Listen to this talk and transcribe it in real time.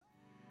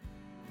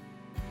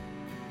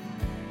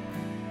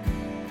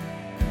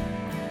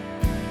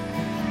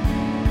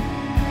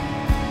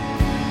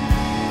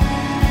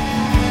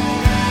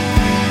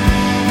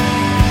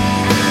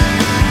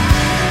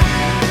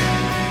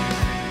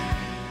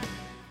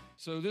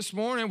So this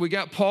morning we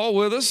got Paul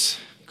with us.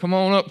 Come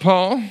on up,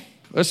 Paul.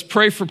 Let's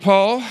pray for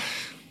Paul.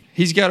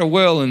 He's got a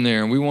well in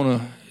there, and we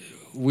want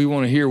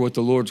to hear what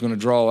the Lord's going to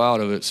draw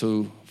out of it.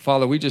 So,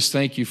 Father, we just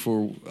thank you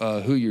for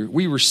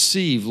we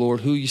receive,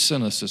 Lord, who you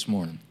sent us this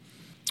morning.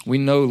 We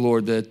know,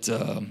 Lord,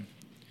 that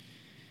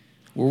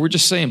we're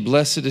just saying,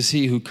 blessed is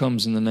he who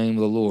comes in the name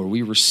of the Lord.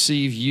 We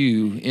receive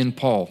you in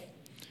Paul.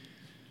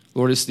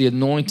 Lord, it's the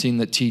anointing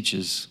that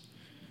teaches.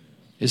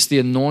 It's the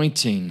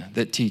anointing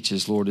that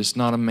teaches, Lord. It's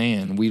not a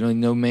man. We don't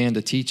know man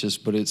to teach us,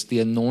 but it's the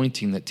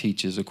anointing that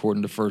teaches,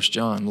 according to 1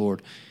 John,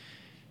 Lord.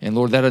 And,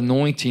 Lord, that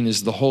anointing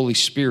is the Holy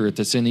Spirit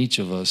that's in each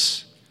of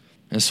us.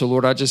 And so,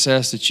 Lord, I just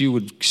ask that you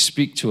would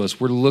speak to us.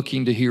 We're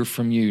looking to hear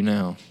from you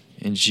now,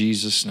 in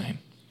Jesus' name.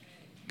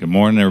 Good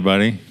morning,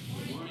 everybody.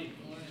 Good morning.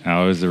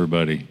 How is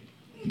everybody?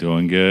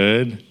 Doing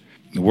good?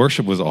 The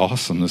worship was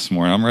awesome this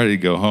morning. I'm ready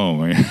to go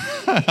home.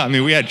 I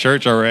mean, we had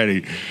church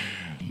already.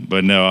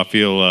 But no, I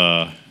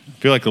feel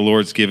like the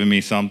Lord's given me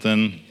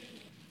something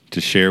to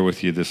share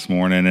with you this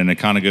morning, and it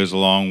kind of goes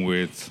along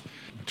with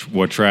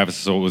what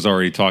Travis was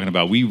already talking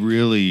about. We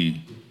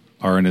really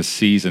are in a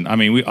season. I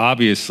mean, we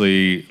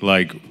obviously,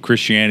 like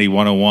Christianity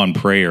 101,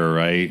 prayer,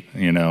 right?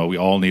 You know, we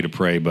all need to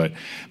pray, but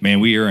man,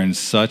 we are in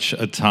such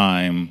a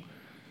time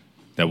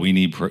that we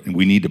need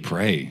to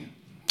pray.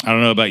 I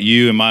don't know about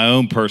you. In my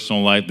own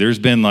personal life, there's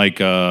been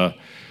like I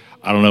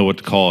don't know what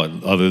to call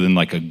it other than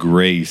like a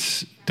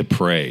grace to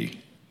pray.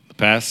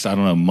 Past, I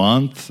don't know,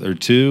 month or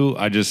two,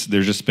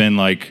 there's just been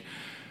like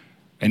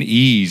an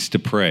ease to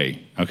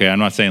pray. Okay, I'm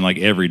not saying like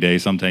every day.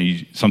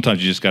 Sometimes you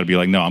just got to be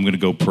like, no, I'm going to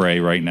go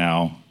pray right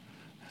now,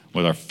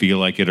 whether I feel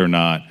like it or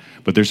not.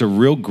 But there's a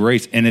real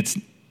grace, and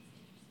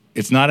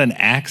it's not an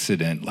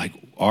accident. Like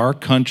our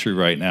country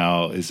right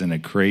now is in a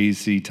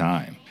crazy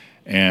time,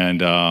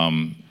 and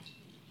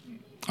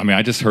I mean,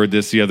 I just heard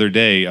this the other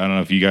day. I don't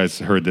know if you guys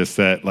heard this,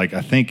 that like I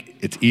think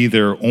it's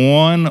either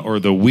on or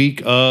the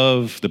week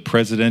of the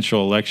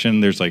presidential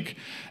election, there's like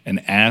an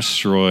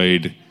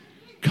asteroid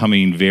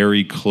coming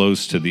very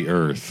close to the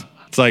Earth.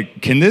 It's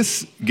like, can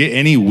this get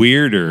any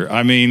weirder?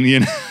 I mean,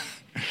 you know,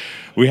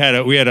 we had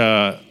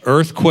a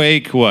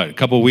earthquake, a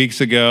couple of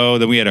weeks ago,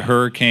 then we had a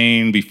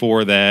hurricane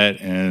before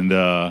that,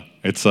 and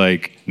it's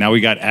like now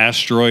we got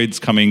asteroids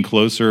coming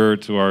close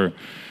to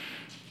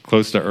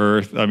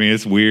Earth. I mean,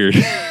 it's weird.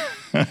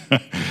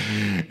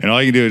 And all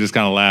you can do is just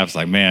kind of laugh. It's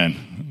like,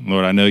 man,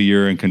 Lord, I know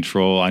you're in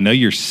control. I know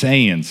you're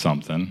saying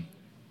something.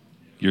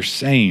 You're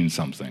saying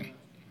something.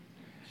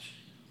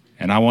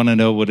 And I want to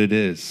know what it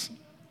is,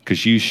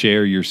 because you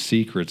share your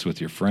secrets with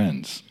your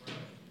friends.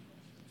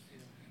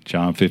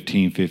 John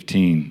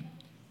 15:15,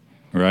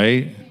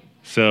 right?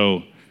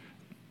 So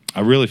I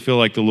really feel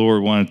like the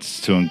Lord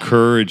wants to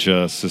encourage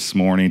us this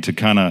morning to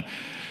kind of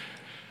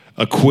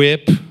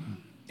equip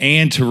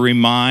and to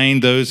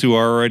remind those who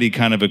are already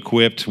kind of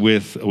equipped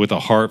with a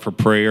heart for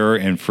prayer,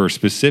 and for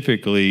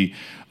specifically,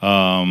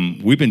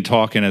 we've been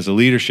talking as a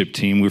leadership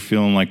team. We're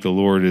feeling like the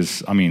Lord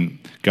is, I mean,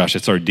 gosh,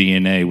 it's our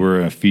DNA.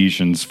 We're an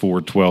Ephesians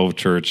 4:12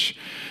 church.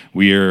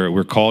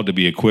 We're called to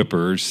be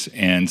equippers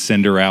and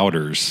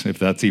sender-outers, if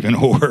that's even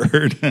a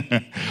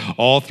word.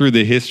 All through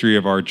the history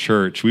of our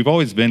church, we've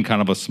always been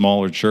kind of a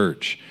smaller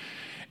church.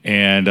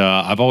 And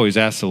I've always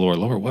asked the Lord,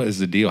 what is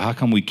the deal? How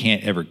come we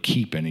can't ever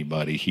keep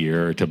anybody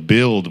here to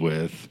build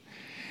with?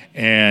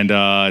 And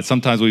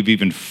sometimes we've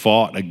even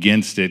fought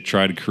against it,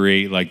 tried to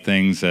create like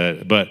things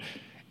that, but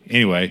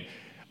anyway,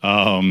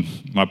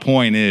 my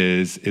point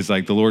is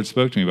like the Lord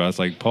spoke to me about it. It's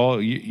like,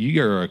 Paul,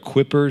 you are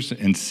equippers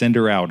and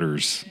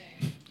sender-outers.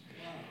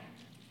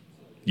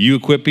 You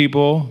equip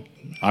people.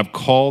 I've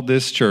called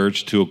this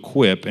church to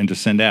equip and to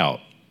send out.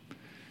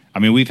 I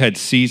mean, we've had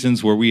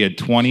seasons where we had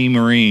 20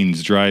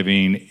 Marines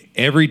driving.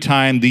 Every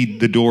time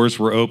the doors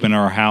were open in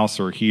our house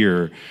or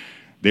here,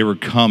 they were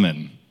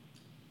coming.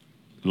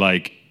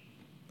 Like,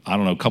 I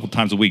don't know, a couple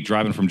times a week,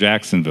 driving from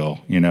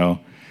Jacksonville, you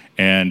know.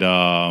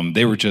 And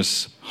they were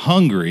just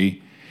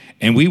hungry.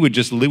 And we would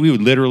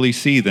literally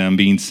see them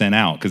being sent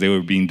out because they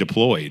were being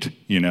deployed,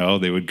 you know.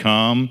 They would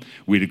come,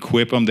 we'd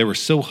equip them. They were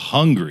so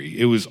hungry.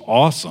 It was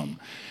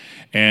awesome.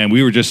 And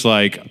we were just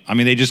like, I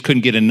mean, they just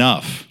couldn't get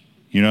enough.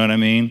 You know what I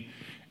mean?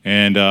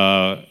 And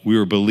we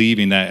were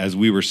believing that as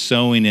we were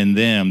sowing in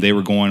them, they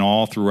were going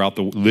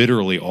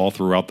literally all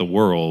throughout the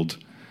world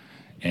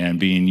and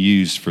being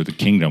used for the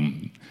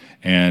kingdom.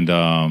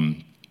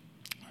 And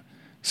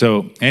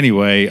so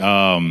anyway,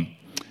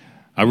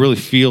 I really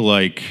feel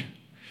like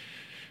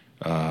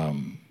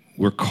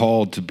we're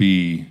called to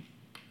be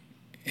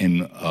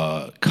in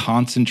a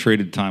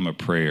concentrated time of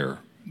prayer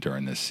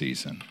during this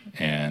season.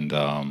 And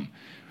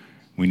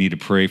we need to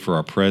pray for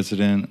our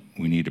president.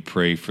 We need to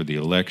pray for the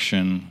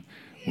election.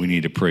 We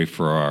need to pray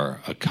for our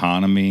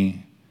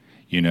economy,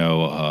 you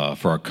know,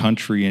 for our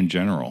country in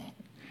general,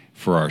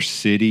 for our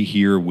city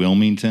here,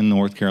 Wilmington,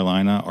 North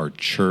Carolina, our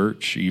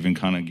church, even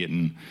kind of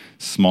getting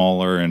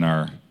smaller in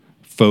our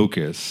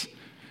focus.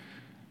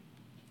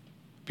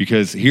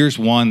 Because here's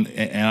one,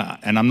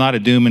 and I'm not a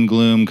doom and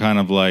gloom kind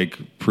of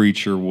like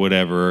preacher,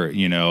 whatever,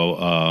 you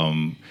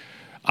know.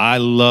 I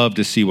love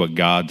to see what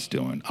God's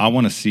doing. I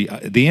want to see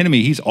the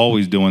enemy. He's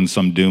always doing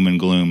some doom and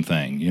gloom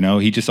thing.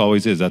 He just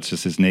always is. That's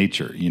just his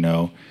nature,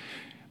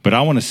 But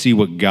I want to see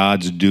what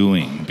God's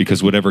doing,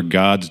 because whatever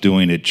God's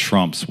doing, it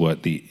trumps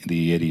what the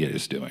idiot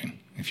is doing,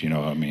 if you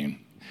know what I mean.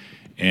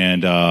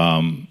 And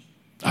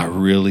I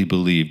really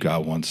believe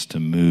God wants to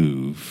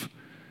move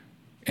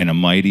in a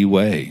mighty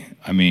way.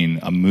 I mean,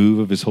 a move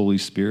of his Holy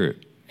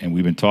Spirit. And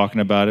we've been talking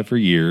about it for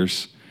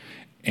years.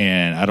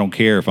 And I don't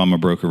care if I'm a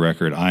broken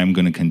record. I'm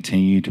going to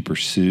continue to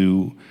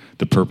pursue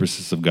the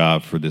purposes of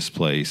God for this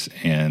place.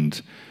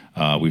 And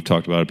we've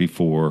talked about it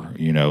before.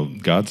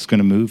 God's going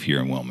to move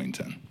here in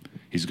Wilmington.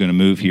 He's going to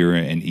move here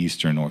in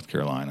eastern North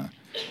Carolina.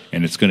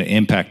 And it's going to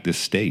impact this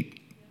state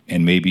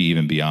and maybe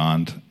even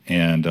beyond.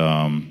 And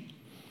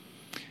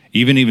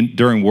even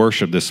during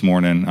worship this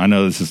morning, I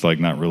know this is like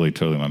not really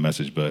totally my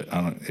message, but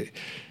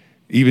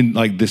even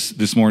like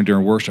this morning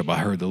during worship, I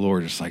heard the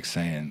Lord just like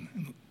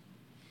saying,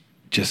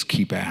 just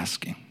keep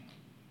asking.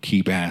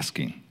 Keep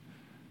asking.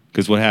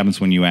 Because what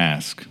happens when you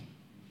ask?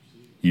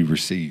 You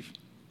receive.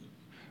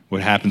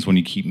 What happens when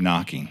you keep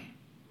knocking?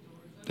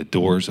 The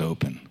door's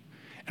open.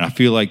 And I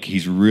feel like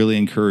he's really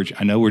encouraged.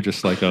 I know we're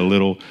just like a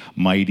little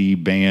mighty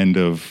band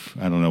of,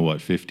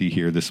 50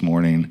 here this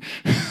morning.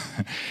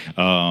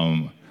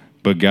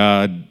 But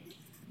God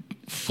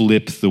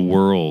flipped the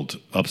world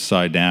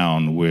upside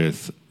down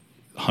with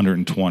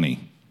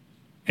 120.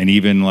 And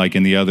even like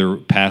in the other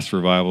past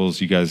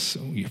revivals,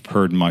 you've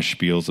heard my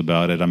spiels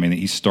about it. I mean,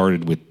 he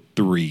started with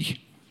 3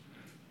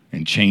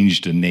 and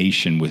changed a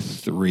nation with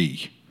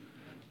 3.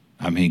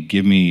 I mean,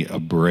 give me a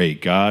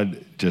break.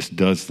 God just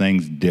does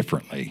things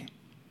differently,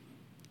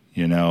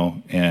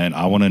 and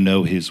I want to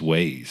know his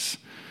ways.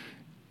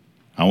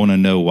 I want to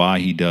know why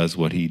he does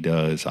what he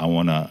does. I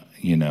want to,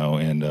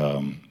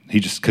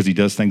 because he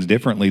does things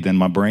differently than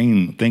my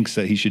brain thinks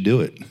that he should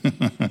do it.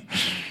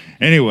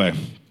 Anyway.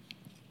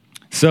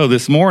 So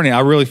this morning, I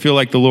really feel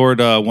like the Lord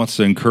wants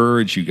to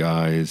encourage you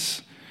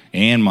guys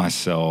and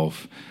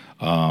myself.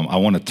 I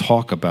want to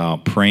talk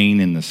about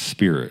praying in the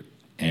Spirit.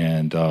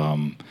 And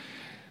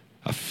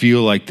I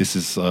feel like this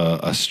is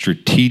a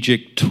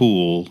strategic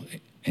tool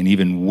and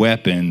even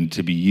weapon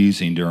to be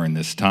using during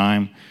this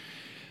time.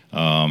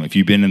 If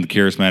you've been in the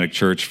charismatic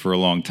church for a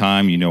long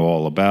time, you know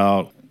all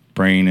about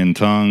praying in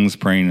tongues,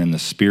 praying in the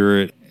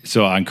Spirit.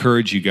 So I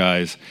encourage you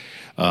guys,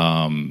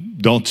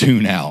 don't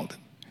tune out.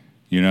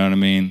 You know what I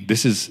mean?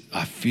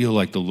 I feel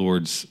like the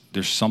Lord's,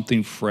 there's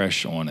something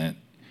fresh on it,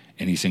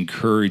 and he's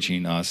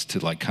encouraging us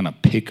to like kind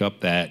of pick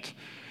up that,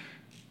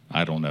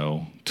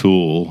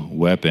 tool,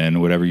 weapon,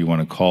 whatever you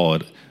want to call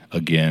it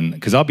again.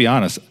 Because I'll be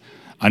honest,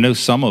 I know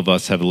some of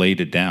us have laid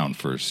it down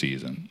for a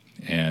season.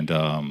 And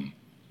kind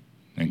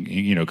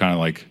of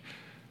like,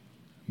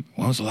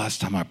 when was the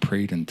last time I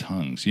prayed in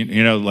tongues?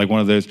 Like one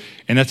of those.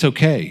 And that's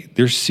okay.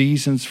 There's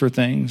seasons for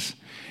things.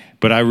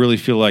 But I really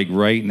feel like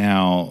right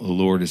now the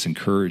Lord is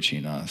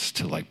encouraging us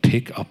to like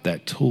pick up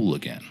that tool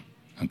again,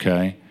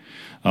 okay?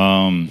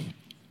 So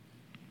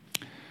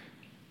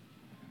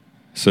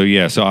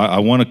I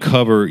want to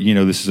cover,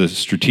 this is a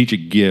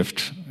strategic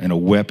gift and a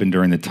weapon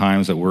during the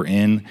times that we're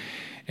in,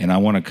 and I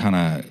want to kind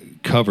of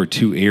cover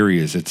 2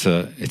 areas. It's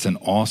an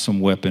awesome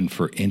weapon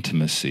for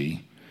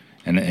intimacy,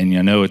 and I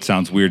know it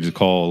sounds weird to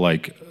call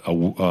like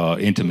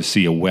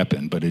intimacy a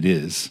weapon, but it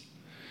is.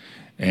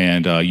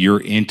 And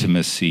your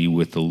intimacy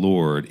with the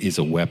Lord is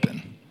a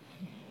weapon.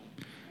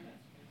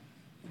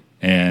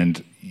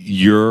 And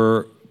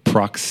your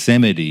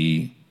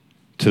proximity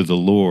to the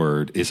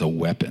Lord is a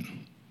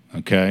weapon,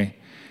 okay?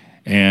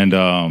 And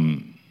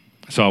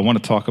so I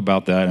want to talk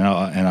about that, and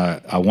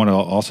I want to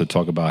also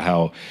talk about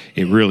how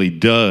it really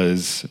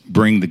does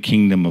bring the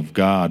kingdom of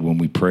God when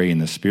we pray in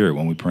the Spirit,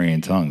 when we pray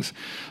in tongues.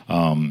 So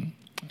I'm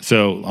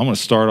going to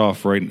start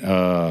off right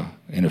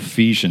in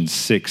Ephesians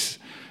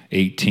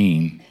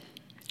 6:18.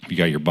 If you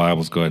got your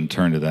Bibles, go ahead and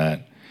turn to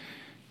that.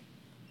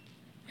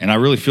 And I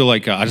really feel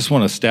like I just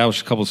want to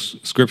establish a couple of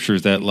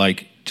scriptures that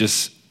like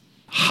just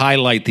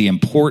highlight the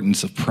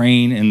importance of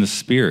praying in the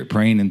Spirit,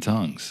 praying in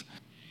tongues.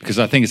 Because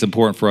I think it's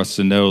important for us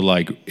to know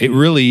like it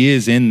really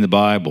is in the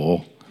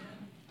Bible.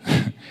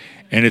 And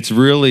it's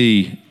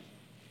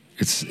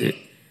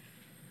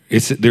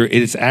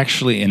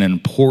actually an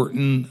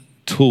important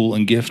tool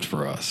and gift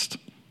for us.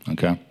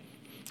 Okay?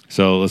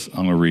 So I'm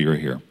going to read right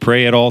here.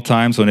 Pray at all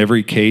times, on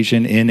every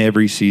occasion, in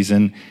every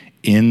season,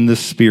 in the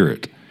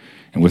Spirit,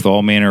 and with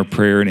all manner of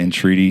prayer and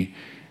entreaty.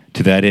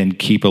 To that end,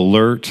 keep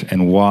alert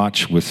and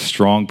watch with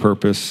strong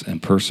purpose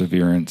and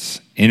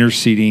perseverance,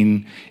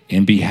 interceding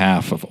in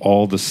behalf of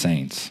all the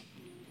saints.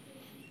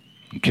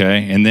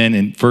 Okay? And then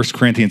in 1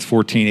 Corinthians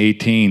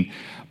 14:18,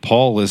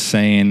 Paul is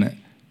saying,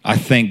 I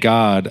thank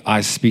God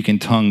I speak in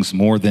tongues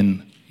more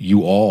than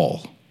you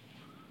all.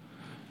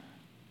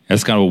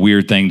 That's kind of a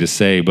weird thing to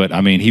say, but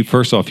I mean, he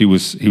was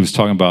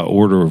talking about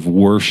order of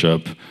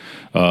worship,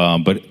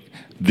 but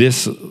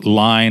this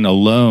line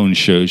alone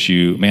shows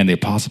you, man, the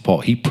Apostle Paul,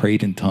 he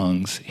prayed in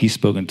tongues, he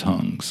spoke in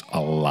tongues a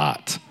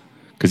lot,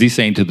 because he's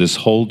saying to this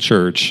whole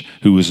church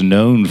who was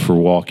known for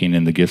walking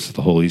in the gifts of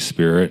the Holy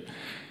Spirit,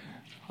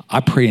 I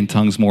pray in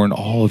tongues more than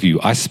all of you.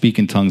 I speak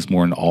in tongues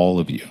more than all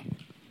of you.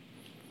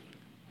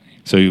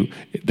 So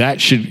that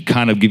should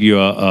kind of give you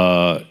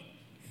a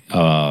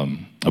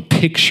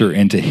picture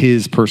into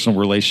his personal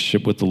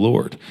relationship with the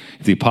Lord.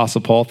 If the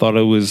Apostle Paul thought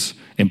it was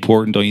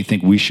important, don't you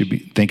think we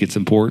should think it's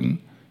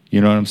important?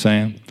 You know what I'm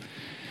saying?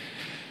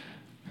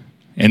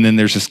 And then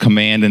there's this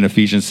command in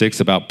Ephesians 6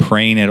 about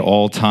praying at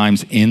all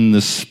times in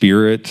the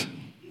Spirit.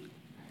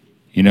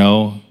 You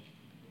know,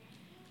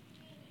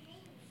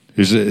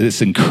 there's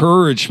this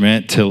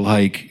encouragement to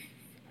like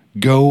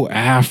go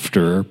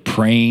after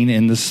praying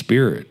in the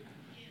Spirit,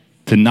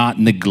 to not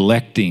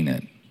neglecting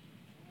it.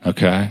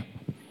 Okay?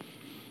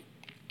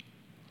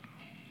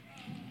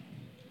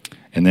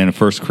 And then in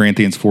 1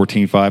 Corinthians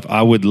 14:5,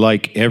 I would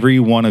like every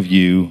one of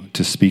you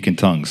to speak in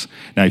tongues.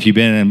 Now, if you've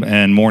been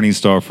in Morning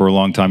Star for a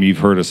long time, you've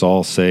heard us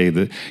all say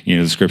that, you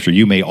know, the scripture,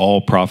 you may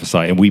all prophesy.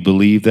 And we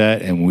believe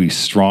that, and we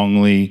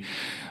strongly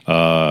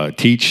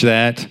teach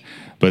that.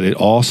 But it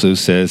also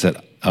says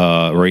that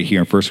right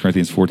here in 1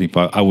 Corinthians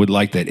 14:5, I would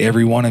like that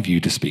every one of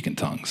you to speak in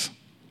tongues.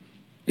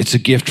 It's a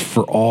gift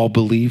for all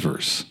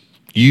believers.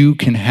 You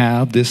can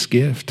have this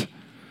gift.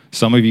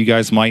 Some of you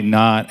guys might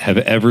not have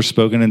ever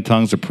spoken in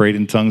tongues or prayed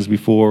in tongues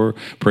before,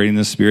 prayed in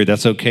the Spirit.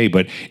 That's okay,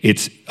 but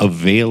it's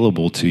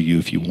available to you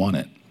if you want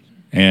it.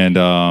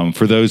 And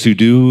for those who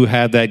do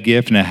have that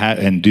gift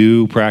and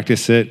do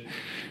practice it,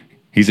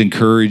 he's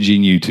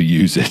encouraging you to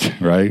use it,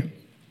 right?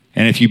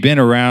 And if you've been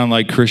around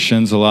like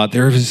Christians a lot,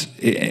 there is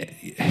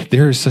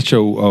such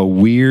a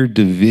weird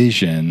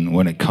division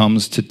when it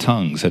comes to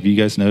tongues. Have you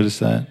guys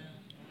noticed that?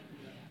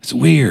 It's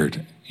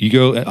weird. You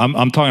go. I'm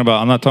not talking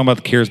about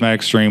the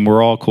charismatic stream.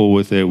 We're all cool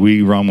with it.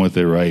 We run with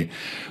it, right?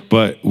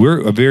 But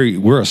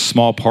we're a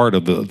small part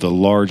of the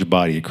large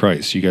body of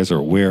Christ. You guys are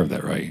aware of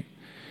that, right?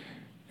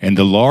 And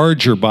the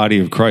larger body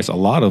of Christ, a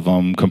lot of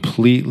them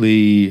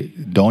completely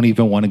don't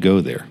even want to go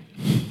there.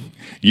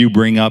 You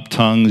bring up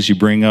tongues, you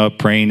bring up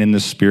praying in the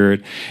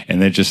Spirit, and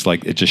then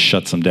it just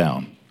shuts them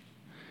down.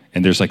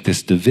 And there's like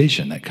this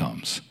division that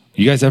comes.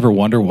 You guys ever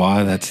wonder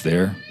why that's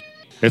there?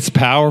 It's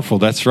powerful.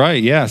 That's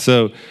right. Yeah.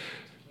 So.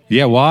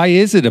 Yeah, why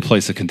is it a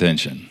place of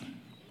contention?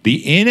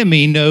 The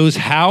enemy knows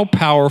how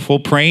powerful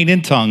praying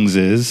in tongues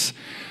is,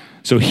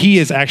 so he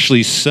has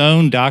actually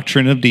sown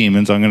doctrine of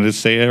demons, I'm going to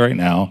say it right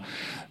now,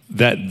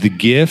 that the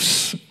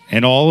gifts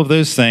and all of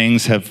those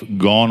things have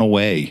gone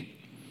away,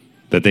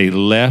 that they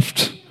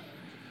left,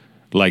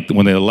 like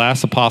when the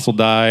last apostle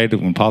died,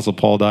 when Apostle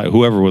Paul died,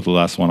 whoever was the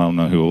last one, I don't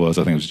know who it was,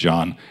 I think it was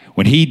John.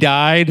 When he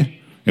died,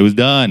 it was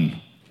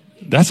done.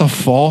 That's a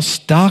false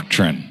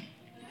doctrine.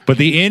 But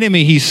the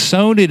enemy, he's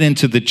sown it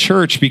into the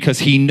church because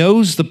he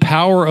knows the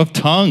power of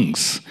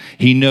tongues.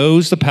 He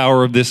knows the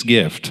power of this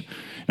gift.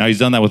 Now, he's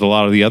done that with a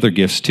lot of the other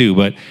gifts too,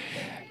 but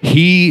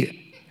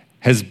he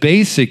has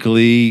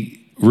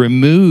basically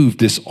removed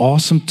this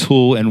awesome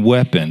tool and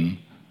weapon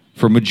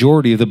for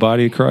majority of the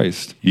body of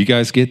Christ. You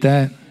guys get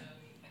that?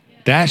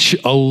 That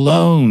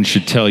alone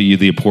should tell you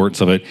the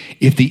importance of it.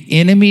 If the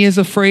enemy is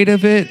afraid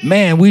of it,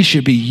 man, we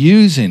should be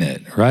using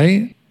it,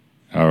 right?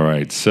 All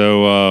right,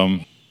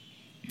 so...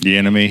 the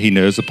enemy, he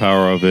knows the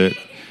power of it,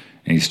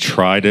 and he's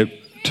tried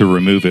to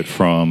remove it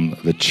from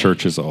the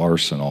church's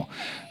arsenal,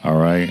 all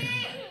right?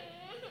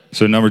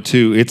 So number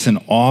 2, it's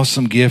an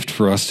awesome gift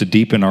for us to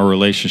deepen our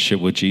relationship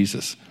with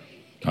Jesus,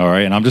 all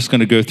right? And I'm just going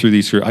to go through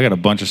these. I got a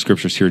bunch of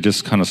scriptures here,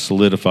 just kind of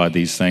solidify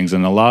these things.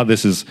 And a lot of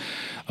this is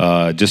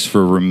just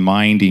for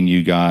reminding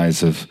you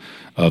guys of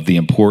the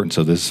importance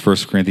of this. 1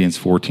 Corinthians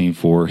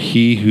 14:4,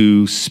 he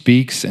who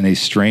speaks in a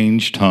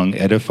strange tongue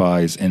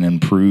edifies and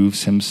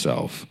improves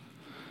himself.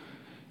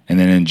 And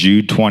then in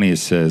Jude 20, it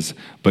says,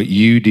 but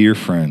you, dear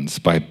friends,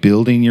 by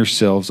building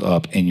yourselves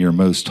up in your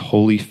most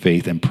holy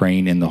faith and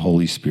praying in the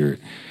Holy Spirit,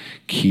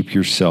 keep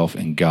yourself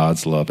in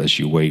God's love as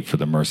you wait for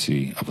the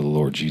mercy of the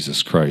Lord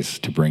Jesus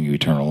Christ to bring you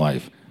eternal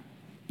life.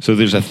 So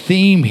there's a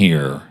theme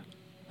here.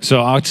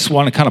 So I just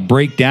want to kind of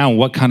break down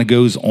what kind of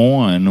goes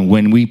on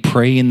when we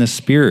pray in the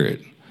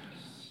Spirit.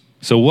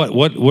 So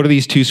what are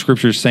these two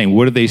scriptures saying?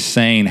 What are they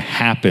saying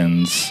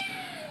happens?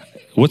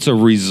 What's a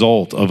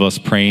result of us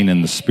praying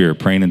in the Spirit,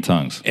 praying in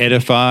tongues?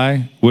 Edify.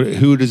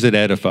 Who does it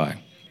edify?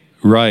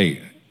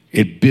 Right.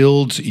 It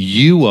builds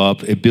you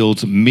up. It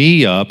builds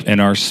me up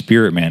in our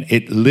spirit, man.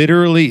 It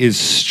literally is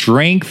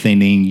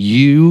strengthening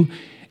you,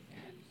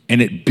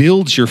 and it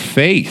builds your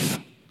faith.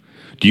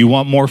 Do you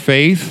want more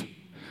faith?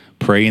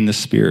 Pray in the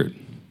Spirit.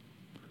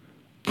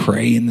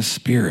 Pray in the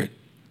Spirit.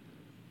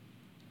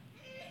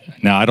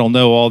 Now, I don't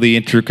know all the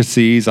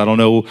intricacies. I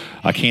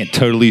can't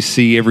totally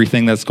see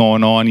everything that's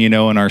going on, in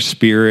our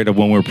spirit of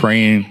when we're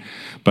praying.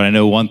 But I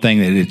know one thing,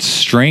 that it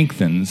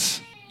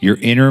strengthens your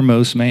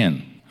innermost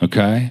man,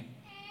 okay?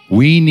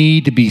 We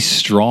need to be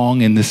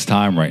strong in this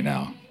time right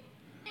now.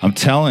 I'm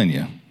telling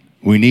you,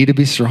 we need to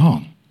be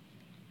strong.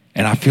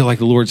 And I feel like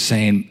the Lord's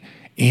saying,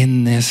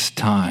 in this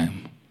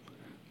time,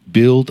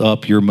 build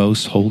up your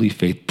most holy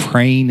faith,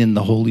 praying in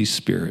the Holy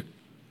Spirit,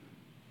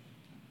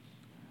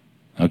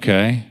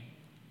 okay?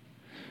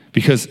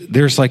 Because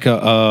there's like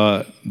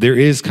there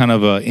is kind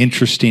of an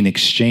interesting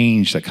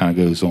exchange that kind of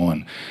goes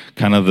on.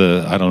 Kind of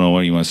I don't know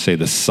what you want to say,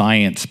 the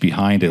science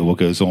behind it, what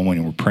goes on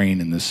when we're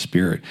praying in the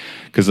Spirit.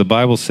 Because the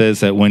Bible says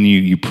that when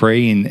you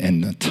pray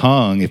in the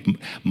tongue, if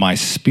my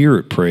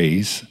spirit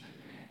prays,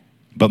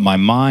 but my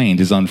mind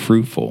is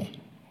unfruitful.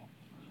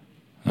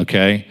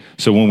 Okay?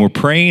 So when we're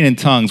praying in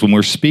tongues, when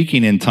we're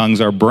speaking in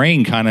tongues, our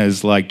brain kind of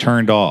is like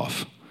turned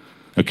off.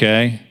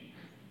 Okay?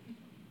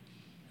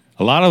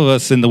 A lot of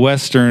us in the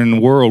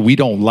Western world, we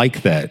don't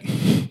like that.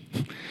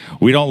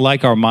 We don't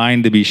like our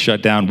mind to be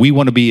shut down. We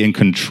want to be in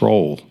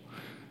control,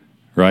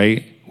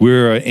 right?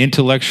 We're an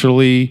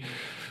intellectually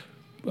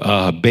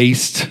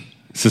based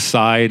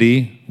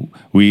society.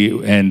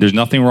 And there's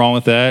nothing wrong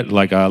with that.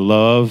 Like, I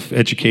love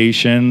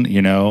education.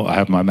 I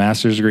have my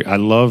master's degree. I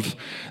love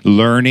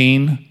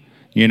learning,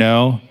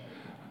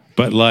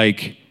 But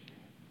like,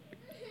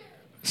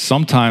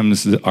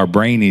 sometimes our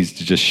brain needs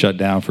to just shut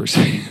down for a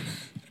second.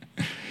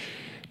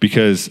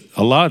 Because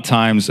a lot of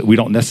times we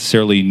don't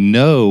necessarily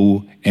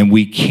know, and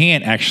we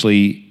can't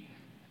actually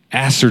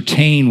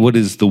ascertain what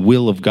is the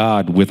will of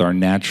God with our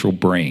natural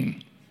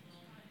brain.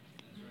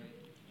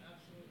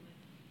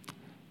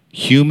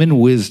 Human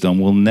wisdom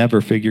will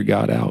never figure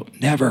God out.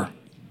 Never.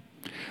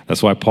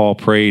 That's why Paul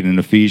prayed in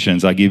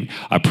Ephesians, I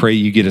pray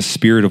you get a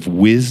spirit of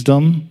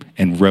wisdom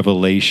and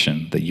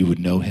revelation, that you would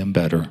know him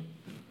better.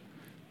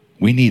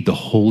 We need the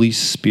Holy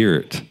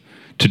Spirit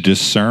to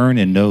discern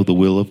and know the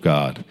will of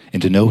God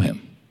and to know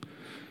him.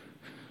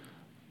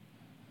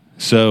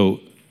 So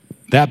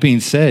that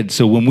being said,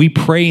 so when we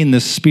pray in the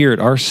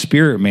Spirit, our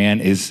spirit, man,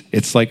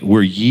 it's like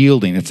we're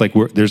yielding. It's like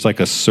there's like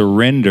a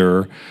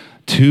surrender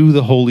to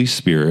the Holy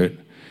Spirit,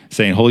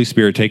 saying, Holy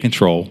Spirit, take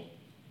control.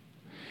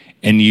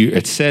 And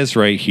it says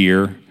right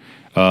here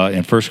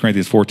in 1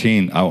 Corinthians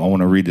 14, I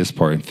want to read this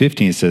part. In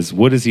 15, it says,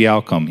 what is the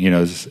outcome?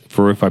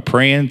 For if I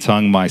pray in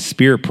tongue, my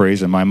spirit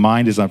prays and my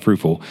mind is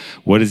unfruitful.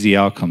 What is the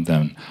outcome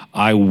then?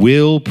 I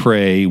will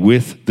pray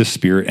with the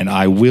Spirit, and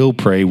I will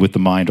pray with the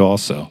mind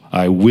also.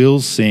 I will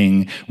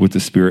sing with the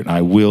Spirit, and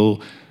I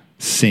will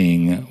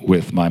sing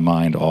with my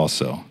mind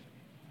also.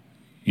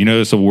 You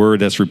notice a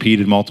word that's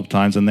repeated multiple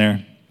times in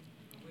there?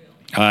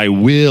 I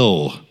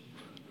will.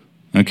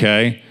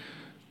 Okay?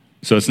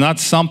 So it's not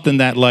something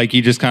that like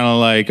you just kind of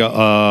like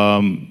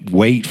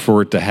wait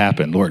for it to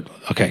happen. Lord,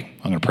 okay,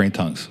 I'm going to pray in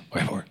tongues.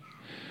 Wait for it.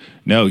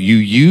 No, you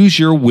use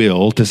your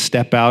will to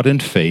step out in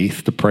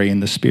faith to pray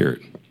in the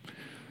Spirit.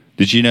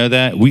 Did you know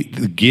that?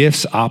 The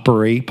gifts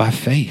operate by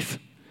faith.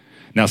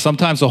 Now,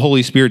 sometimes the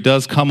Holy Spirit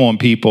does come on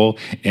people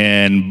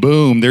and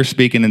boom, they're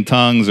speaking in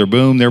tongues, or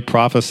boom, they're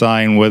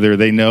prophesying, whether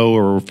they know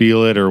or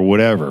feel it or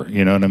whatever.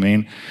 You know what I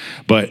mean?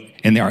 But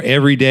in our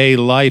everyday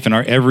life and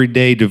our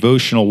everyday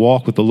devotional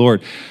walk with the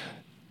Lord,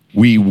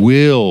 we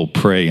will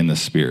pray in the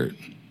Spirit.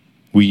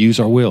 We use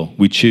our will.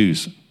 We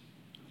choose.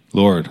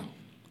 Lord,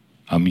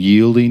 I'm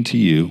yielding to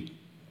you.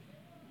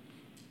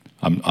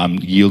 I'm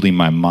yielding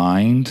my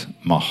mind,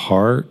 my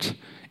heart,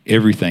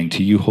 everything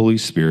to you, Holy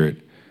Spirit.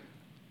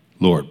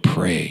 Lord,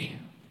 pray.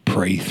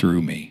 Pray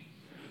through me.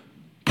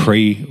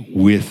 Pray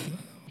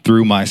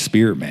through my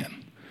spirit,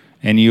 man.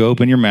 And you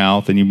open your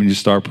mouth and you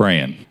just start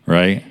praying,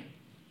 right?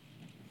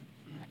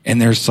 And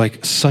there's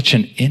like such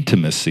an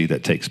intimacy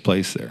that takes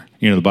place there.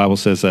 The Bible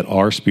says that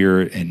our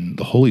spirit and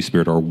the Holy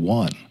Spirit are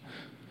one.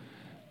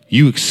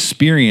 You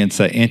experience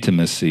that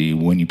intimacy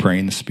when you pray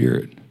in the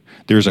Spirit.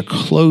 There's a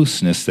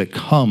closeness that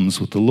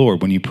comes with the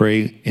Lord when you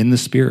pray in the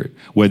Spirit,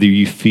 whether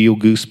you feel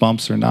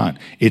goosebumps or not.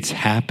 It's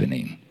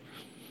happening.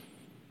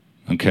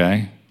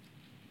 Okay?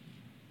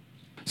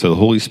 So the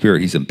Holy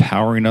Spirit, he's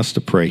empowering us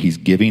to pray. He's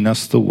giving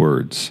us the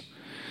words.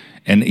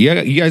 And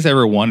you guys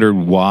ever wondered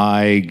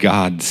why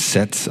God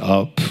sets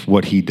up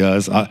what he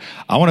does? I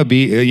want to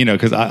be,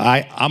 because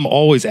I'm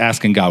always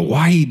asking God,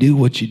 why you do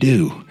what you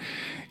do?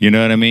 You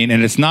know what I mean?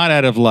 And it's not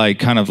out of like,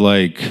 kind of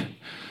like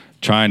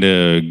trying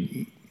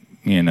to,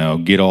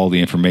 get all the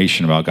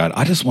information about God.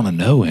 I just want to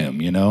know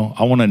him,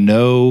 I want to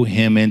know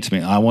him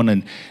intimately. I want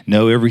to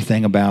know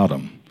everything about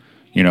him.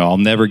 I'll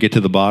never get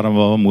to the bottom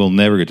of him. We'll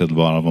never get to the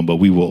bottom of him, but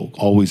we will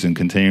always and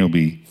continually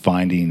be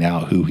finding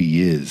out who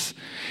he is.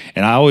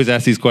 And I always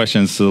ask these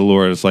questions to the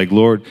Lord. It's like,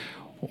 Lord,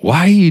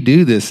 why do you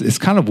do this? It's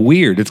kind of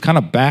weird. It's kind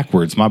of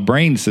backwards. My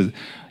brain says,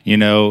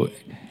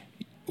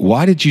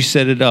 why did you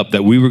set it up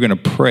that we were going to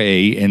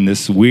pray in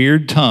this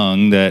weird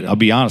tongue that, I'll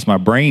be honest, my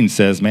brain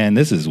says, man,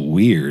 this is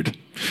weird.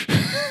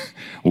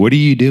 What are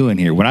you doing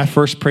here? When I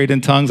first prayed in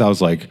tongues, I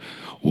was like,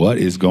 what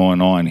is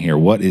going on here?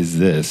 What is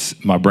this?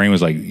 My brain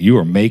was like, you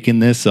are making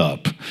this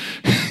up.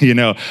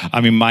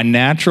 My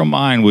natural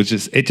mind was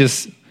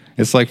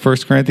it's like 1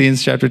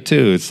 Corinthians chapter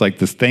 2. It's like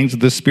the things of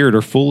the Spirit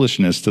are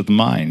foolishness to the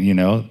mind,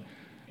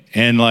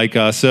 And like,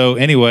 so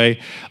anyway,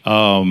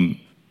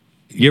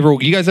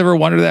 you guys ever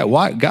wonder that?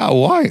 Why, God,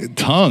 why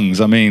tongues?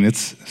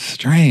 It's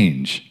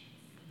strange.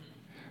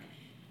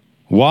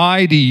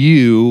 Why do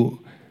you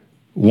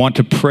want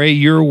to pray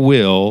your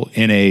will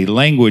in a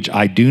language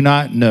I do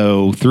not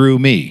know through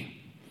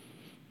me?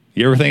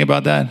 You ever think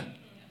about that?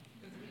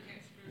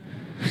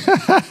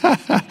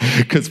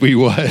 Because we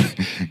what?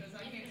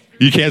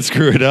 You can't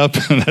screw it up.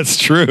 That's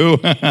true.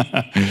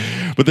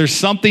 But there's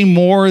something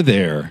more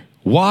there.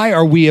 Why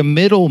are we a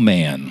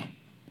middleman?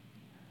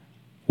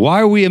 Why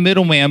are we a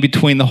middleman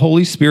between the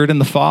Holy Spirit and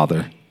the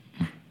Father?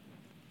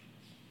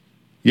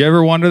 You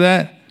ever wonder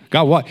that?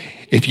 God, what?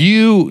 If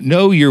you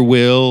know your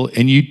will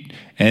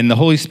and the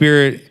Holy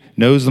Spirit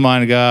knows the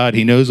mind of God,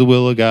 he knows the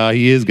will of God,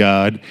 he is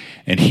God,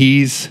 and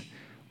he's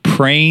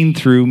praying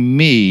through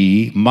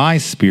me, my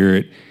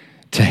spirit,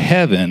 to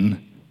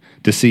heaven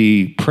to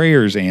see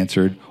prayers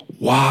answered,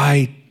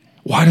 why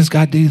does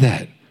God do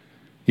that?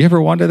 You ever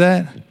wonder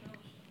that?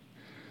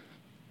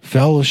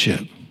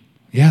 Fellowship.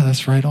 Yeah,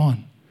 that's right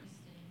on.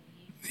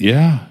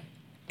 Yeah.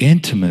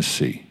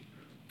 Intimacy.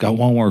 Got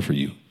one word for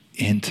you.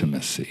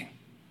 Intimacy.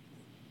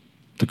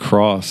 The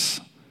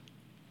cross,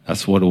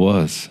 that's what it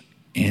was.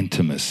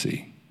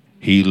 Intimacy.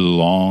 He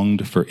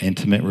longed for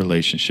intimate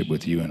relationship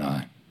with you and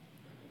I.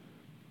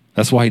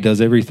 That's why he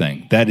does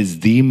everything. That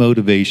is the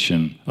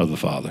motivation of the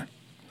Father.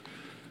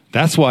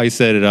 That's why he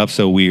set it up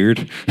so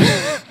weird.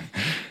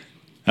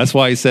 That's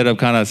why he set up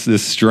kind of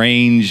this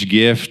strange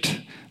gift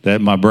that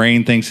my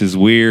brain thinks is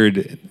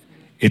weird.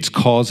 It's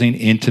causing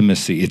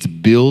intimacy. It's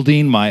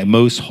building my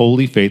most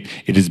holy faith.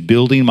 It is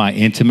building my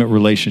intimate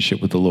relationship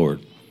with the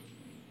Lord.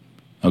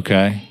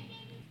 Okay?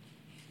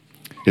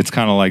 It's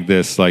kind of like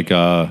this. Like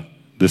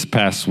this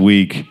past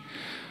week,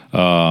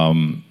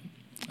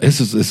 this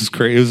is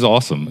crazy. It was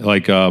awesome.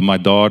 Like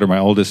my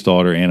oldest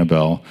daughter,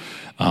 Annabelle,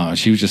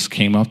 she just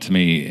came up to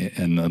me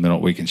in the middle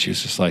of the week, and she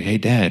was just like, "Hey,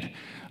 Dad,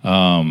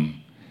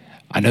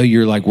 I know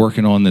you're like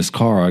working on this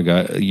car. I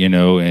got,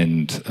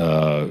 and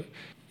do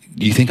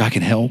you think I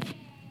can help?"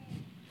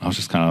 I was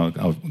just kind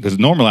of, because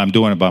normally I'm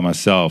doing it by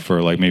myself,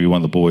 or like maybe one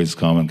of the boys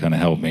come and kind of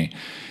help me.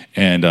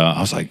 And I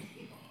was like,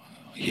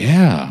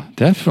 yeah,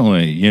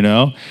 definitely,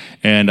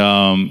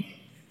 And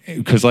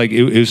because like,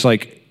 it was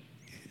like,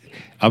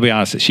 I'll be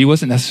honest, she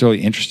wasn't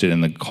necessarily interested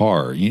in the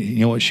car. You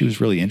know what she was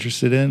really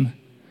interested in?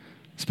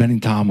 Spending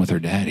time with her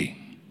daddy.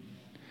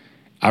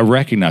 I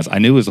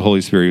knew it was the Holy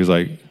Spirit. He was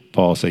like,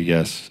 Paul, say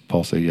yes.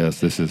 Paul, say yes.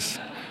 This is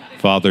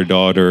father,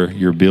 daughter,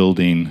 you're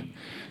building.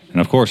 And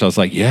of course I was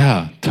like,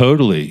 yeah,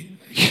 totally.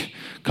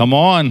 Come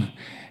on.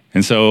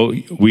 And so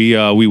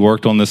we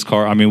worked on this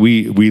car. I mean,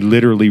 we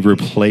literally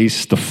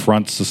replaced the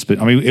front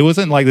suspension. I mean, it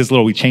wasn't like this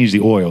we changed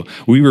the oil.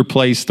 We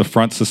replaced the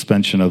front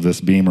suspension of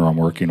this Beamer I'm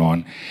working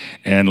on.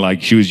 And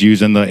like she was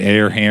using the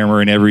air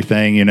hammer and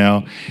everything,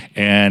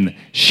 and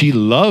she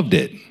loved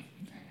it.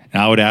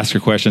 And I would ask her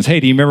questions. Hey,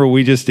 do you remember what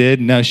we just did?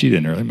 No, she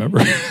didn't really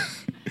remember.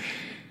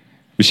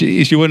 But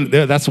she wouldn't.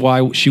 That's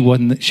why she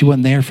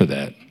wasn't there for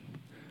that.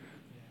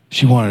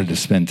 She wanted to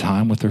spend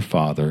time with her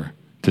Father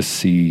to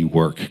see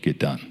work get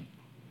done.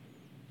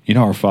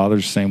 Our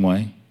Father's the same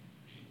way.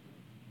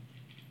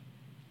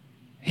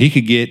 He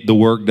could get the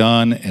work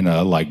done in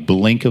a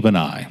blink of an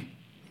eye.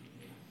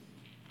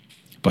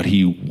 But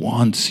he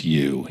wants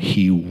you.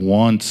 He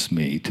wants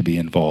me to be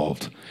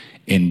involved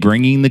in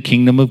bringing the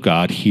kingdom of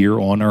God here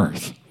on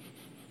earth.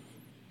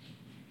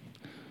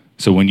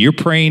 So when you're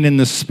praying in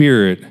the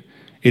Spirit,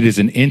 it is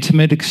an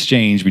intimate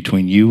exchange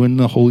between you and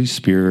the Holy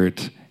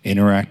Spirit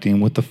interacting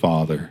with the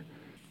Father.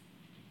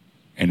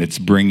 And it's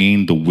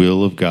bringing the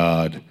will of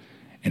God,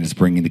 and it's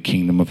bringing the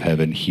kingdom of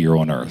heaven here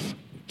on earth.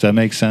 Does that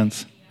make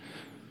sense?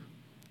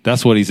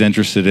 That's what he's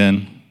interested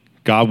in.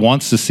 God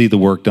wants to see the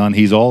work done.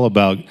 He's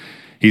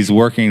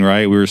working,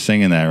 right? We were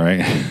singing that, right?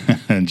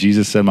 And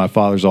Jesus said, my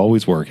Father's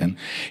always working.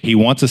 He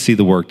wants to see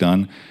the work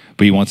done,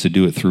 but he wants to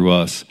do it through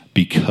us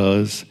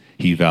because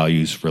he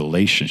values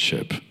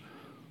relationship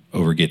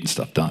over getting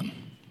stuff done.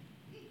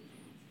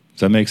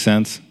 Does that make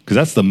sense? Because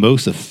that's the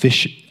most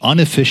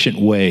inefficient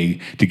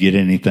way to get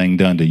anything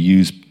done, to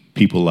use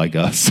people like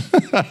us.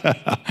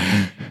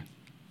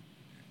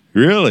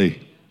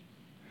 Really?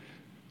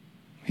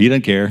 He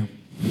doesn't care.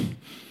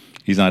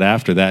 He's not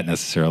after that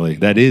necessarily.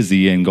 That is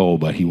the end goal,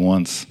 but he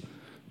wants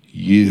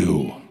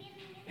you.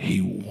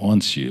 He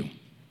wants you.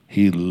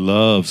 He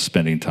loves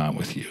spending time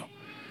with you.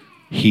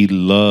 He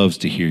loves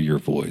to hear your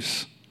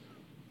voice.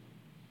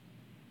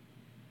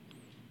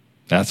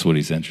 That's what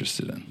he's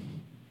interested in.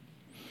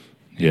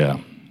 Yeah.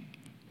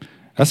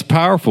 That's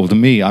powerful to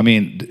me. I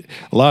mean,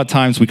 a lot of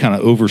times we kind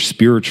of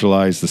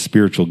over-spiritualize the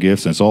spiritual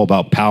gifts, and it's all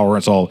about power.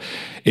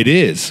 It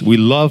is. We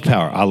love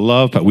power. I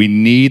love power. We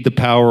need the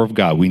power of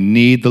God. We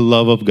need the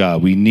love of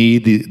God. We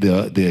need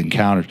the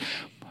encounters.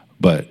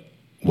 But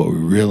what we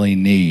really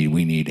need,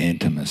 we need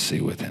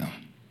intimacy with him.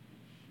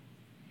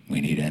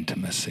 We need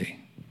intimacy.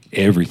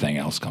 Everything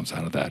else comes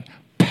out of that.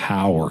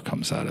 Power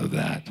comes out of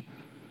that.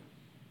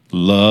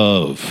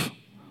 Love.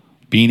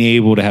 Being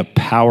able to have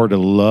power to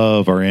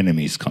love our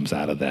enemies comes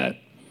out of that.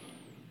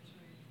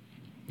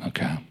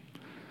 Okay.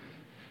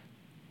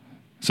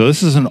 So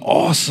this is an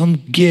awesome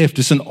gift.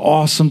 It's an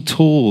awesome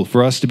tool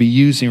for us to be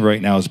using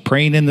right now. It's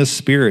praying in the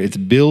Spirit. It's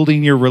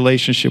building your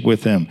relationship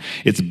with him.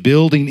 It's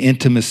building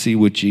intimacy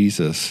with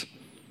Jesus.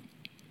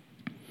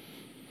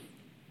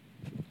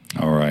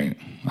 All right.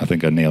 I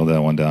think I nailed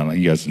that one down.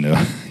 You guys know.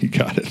 You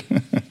got it.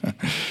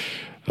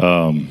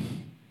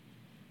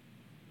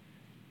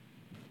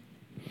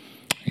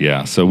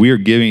 Yeah, so we are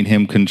giving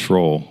him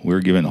control.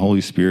 We're giving the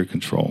Holy Spirit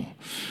control.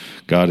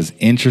 God is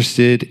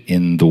interested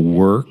in the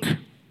work,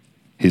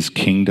 his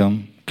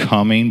kingdom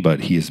coming, but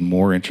he is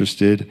more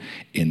interested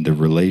in the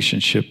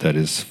relationship that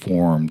is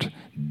formed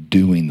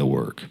doing the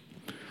work.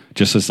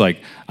 Just as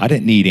like, I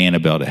didn't need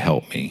Annabelle to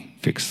help me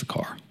fix the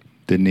car.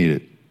 Didn't need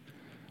it.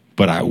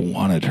 But I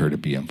wanted her to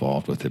be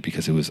involved with it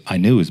because I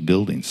knew it was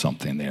building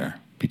something there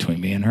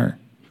between me and her.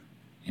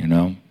 You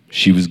know,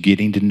 she was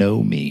getting to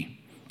know me.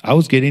 I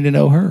was getting to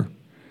know her,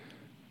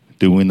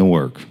 doing the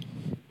work.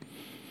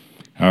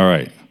 All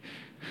right.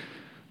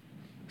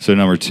 So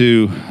number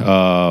 2,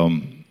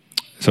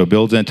 so it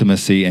builds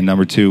intimacy. And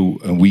number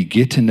 2, we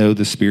get to know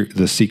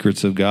the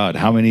secrets of God.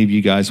 How many of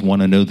you guys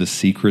want to know the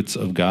secrets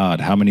of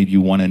God? How many of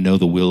you want to know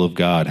the will of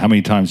God? How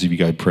many times have you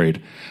guys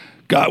prayed,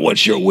 God,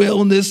 what's your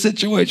will in this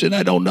situation?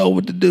 I don't know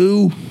what to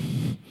do.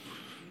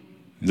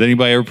 Has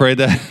anybody ever prayed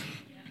that?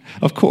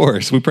 Of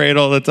course. We pray it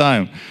all the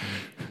time.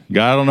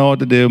 God, I don't know what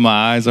to do.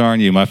 My eyes are on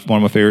you. One of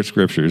my favorite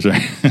scriptures,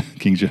 right?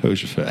 King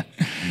Jehoshaphat.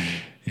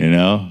 You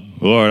know,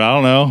 Lord, I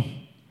don't know.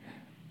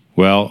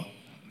 Well,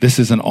 this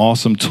is an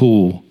awesome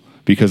tool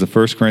because of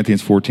 1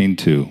 Corinthians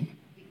 14:2.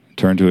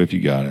 Turn to it if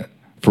you got it.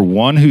 For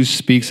one who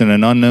speaks in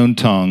an unknown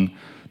tongue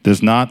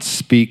does not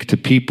speak to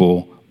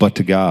people, but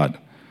to God.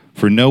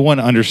 For no one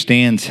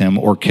understands him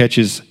or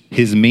catches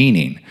his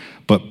meaning,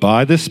 but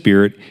by the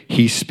Spirit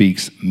he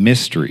speaks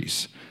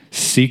mysteries,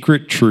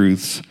 secret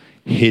truths,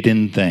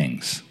 hidden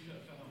things.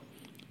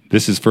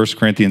 This is 1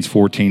 Corinthians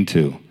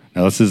 14:2.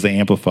 Now, this is the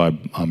Amplified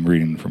I'm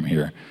reading from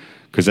here,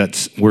 because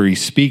that's where he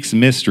speaks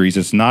mysteries.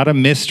 It's not a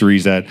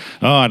mysteries that,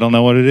 I don't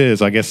know what it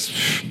is. I guess,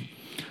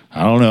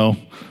 I don't know,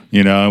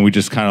 and we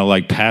just kind of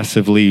like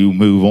passively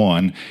move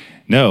on.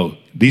 No,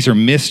 these are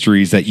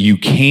mysteries that you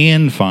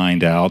can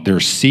find out. They're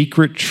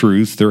secret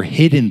truths. They're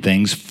hidden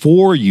things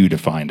for you to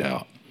find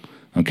out.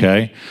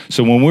 Okay?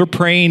 So when we're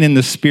praying in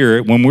the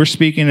Spirit, when we're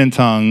speaking in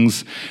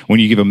tongues, when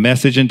you give a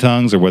message in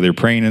tongues or whether you're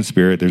praying in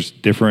Spirit, there's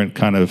different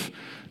kind of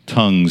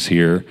tongues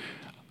here.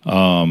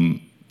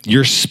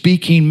 You're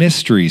speaking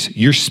mysteries.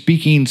 You're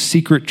speaking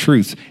secret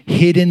truths,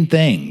 hidden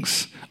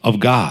things of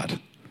God.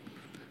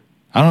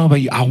 I don't know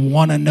about you. I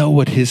want to know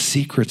what his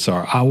secrets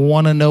are. I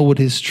want to know what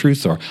his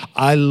truths are.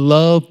 I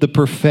love the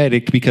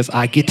prophetic because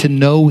I get to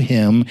know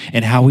him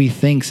and how he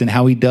thinks and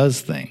how he does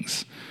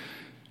things.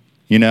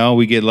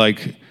 We get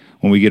like,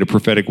 when we get a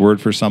prophetic word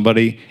for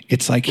somebody,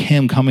 it's like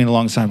him coming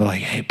alongside and be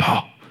like, hey,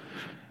 Paul,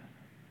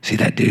 see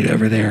that dude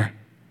over there?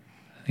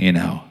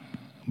 Blah,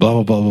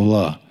 blah, blah, blah,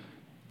 blah.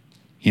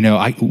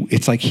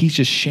 It's like he's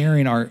just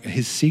sharing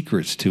his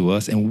secrets to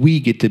us, and we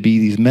get to be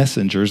these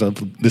messengers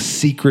of the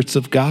secrets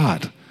of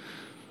God.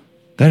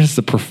 That is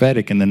the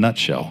prophetic in the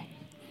nutshell.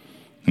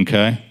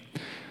 Okay?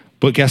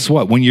 But guess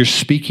what? When you're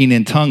speaking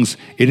in tongues,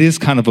 it is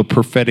kind of a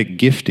prophetic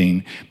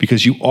gifting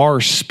because you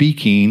are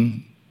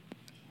speaking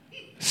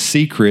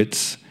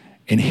secrets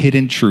and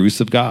hidden truths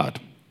of God.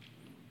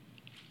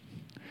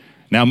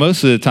 Now,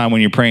 most of the time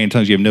when you're praying in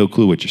tongues, you have no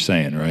clue what you're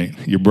saying, right?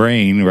 Your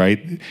brain,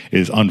 right,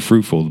 is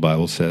unfruitful, the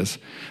Bible says.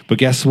 But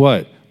guess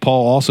what?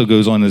 Paul also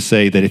goes on to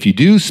say that if you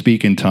do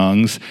speak in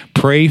tongues,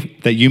 pray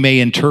that you may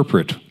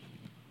interpret.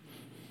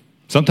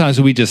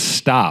 Sometimes we just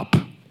stop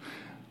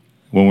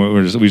when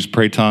we just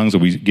pray tongues or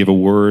we give a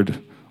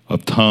word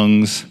of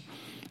tongues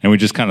and we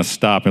just kind of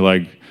stop and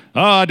like,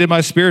 I did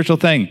my spiritual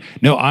thing.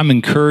 No, I'm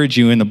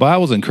encouraging you, and the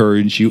Bible's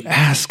encouraging you.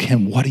 Ask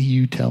him, what are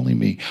you telling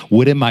me?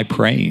 What am I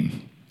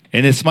praying?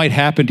 And this might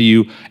happen to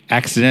you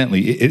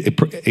accidentally.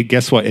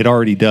 Guess what? It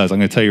already does. I'm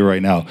going to tell you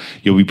right now.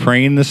 You'll be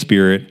praying in the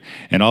Spirit,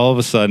 and all of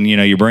a sudden,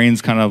 your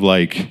brain's kind of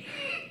like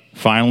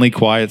finally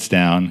quiets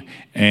down,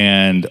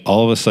 and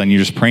all of a sudden, you're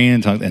just praying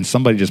in tongues, and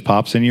somebody just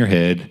pops in your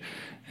head,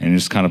 and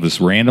it's kind of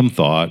this random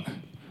thought.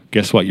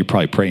 Guess what? You're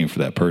probably praying for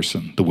that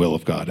person, the will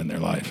of God in their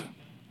life.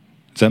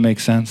 Does that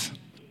make sense?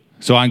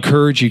 So I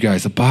encourage you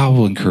guys, the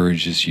Bible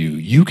encourages you.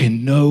 You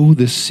can know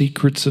the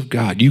secrets of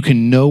God. You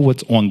can know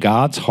what's on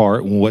God's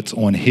heart, what's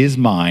on his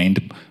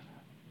mind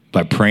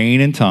by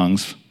praying in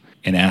tongues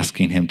and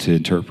asking him to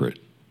interpret.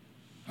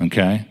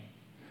 Okay?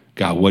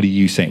 God, what are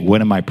you saying?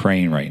 What am I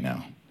praying right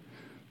now?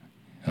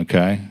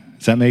 Okay?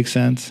 Does that make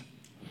sense?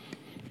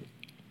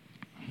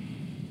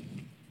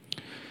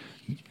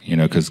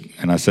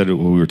 And I said it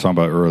when we were talking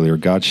about earlier,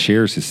 God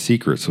shares his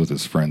secrets with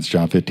his friends.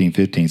 John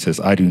 15:15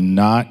 says, I do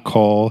not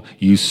call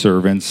you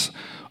servants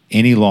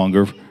any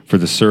longer, for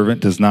the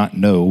servant does not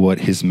know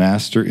what his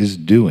master is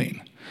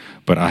doing.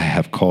 But I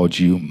have called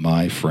you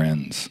my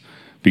friends,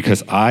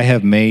 because I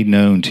have made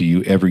known to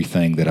you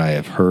everything that I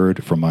have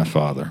heard from my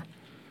Father.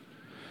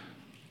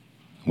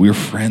 We're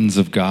friends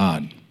of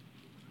God.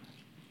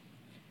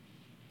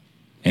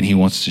 And he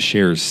wants to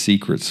share his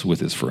secrets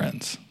with his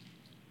friends.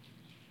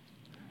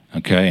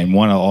 Okay, and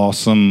one of the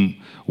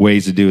awesome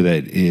ways to do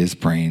that is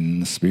praying in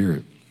the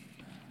Spirit.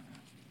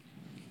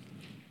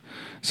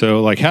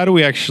 So, how do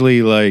we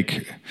actually,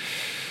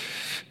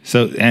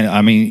 So, and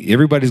I mean,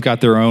 everybody's got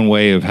their own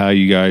way of how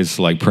you guys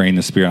like pray in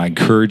the Spirit. I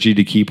encourage you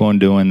to keep on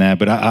doing that.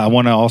 But I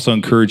want to also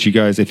encourage you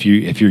guys, if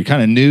you're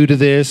kind of new to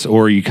this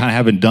or you kind of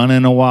haven't done it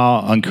in a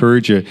while, I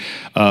encourage you.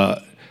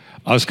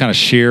 I'll just kind of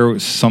share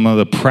some of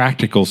the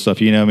practical stuff.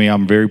 You know me,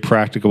 I'm very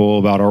practical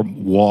about our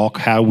walk,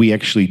 how we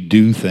actually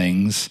do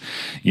things,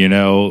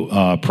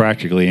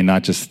 practically, and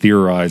not just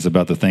theorize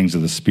about the things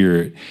of the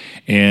Spirit.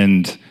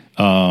 And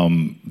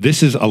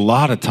this is a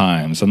lot of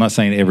times, I'm not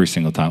saying every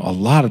single time, a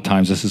lot of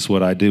times this is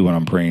what I do when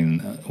I'm praying,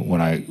 when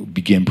I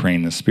begin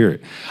praying in the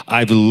Spirit.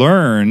 I've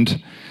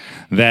learned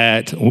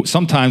that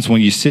sometimes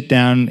when you sit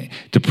down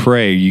to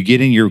pray, you get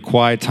in your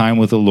quiet time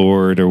with the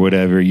Lord or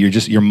whatever,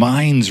 your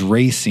mind's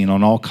racing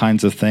on all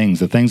kinds of things,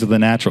 the things of the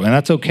natural. And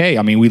that's okay.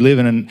 I mean, we live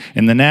in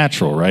the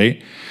natural,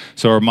 right?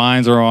 So our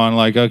minds are on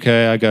like,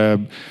 okay, I got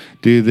to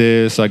do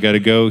this, I got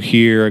to go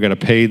here, I got to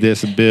pay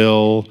this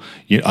bill.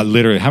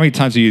 Literally, how many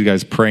times are you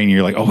guys praying and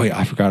you're like, oh, wait,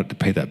 I forgot to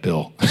pay that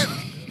bill?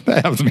 That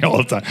happens to me all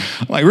the time.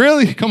 I'm like,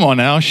 really? Come on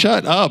now,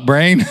 shut up,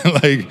 brain.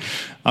 Like,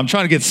 I'm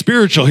trying to get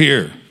spiritual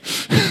here.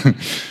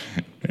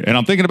 And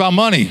I'm thinking about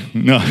money.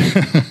 No.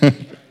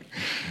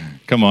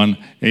 Come on.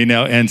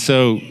 And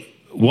so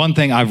one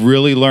thing I've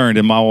really learned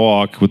in my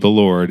walk with the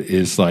Lord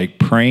is like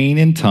praying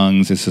in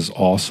tongues is this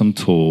awesome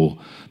tool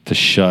to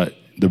shut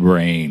the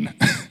brain.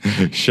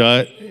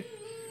 Shut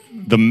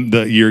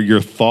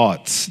your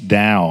thoughts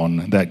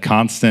down, that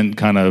constant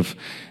kind of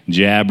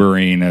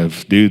jabbering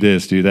of do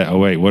this, do that. Oh,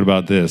 wait, what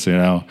about this,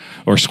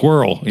 or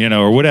squirrel,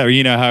 or whatever,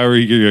 however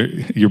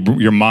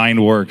your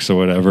mind works or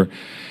whatever.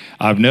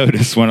 I've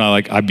noticed when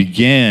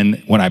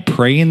when I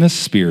pray in the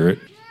Spirit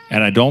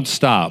and I don't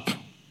stop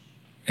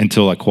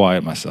until I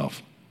quiet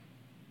myself.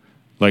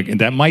 Like,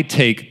 that might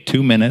take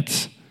 2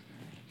 minutes.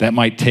 That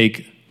might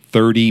take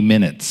 30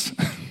 minutes.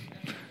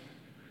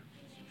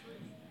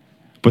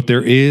 But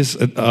there is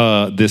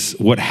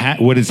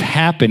what is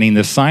happening,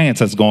 the science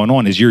that's going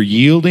on is you're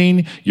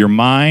yielding your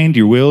mind,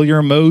 your will, your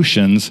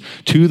emotions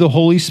to the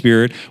Holy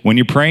Spirit when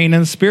you're praying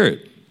in the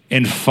Spirit.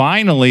 And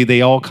finally,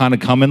 they all kind of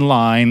come in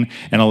line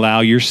and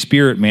allow your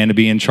spirit man to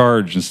be in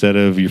charge instead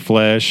of your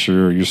flesh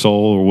or your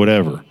soul or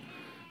whatever.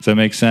 Does that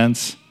make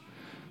sense?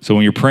 So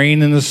when you're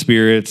praying in the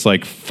Spirit, it's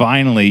like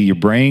finally your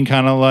brain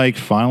kind of like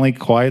finally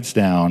quiets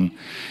down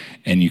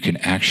and you can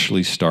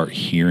actually start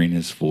hearing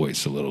his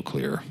voice a little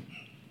clearer.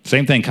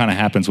 Same thing kind of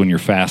happens when you're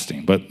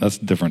fasting, but that's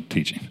different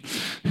teaching.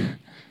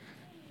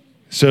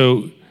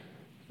 So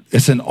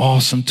it's an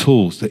awesome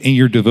tool in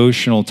your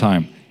devotional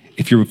time.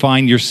 If you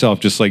find yourself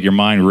just like your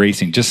mind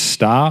racing, just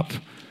stop,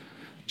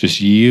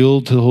 just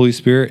yield to the Holy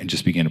Spirit and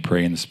just begin to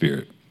pray in the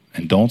Spirit.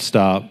 And don't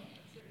stop.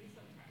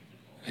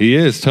 He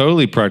is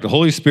totally practical.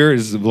 Holy Spirit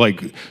is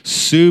like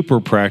super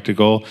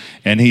practical.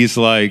 And he's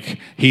like,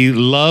 he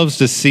loves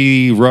to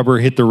see rubber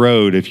hit the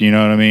road, if you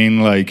know what I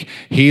mean. Like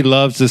he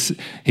loves this.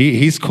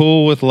 He's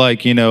cool with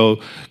like,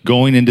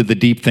 going into the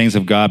deep things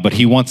of God, but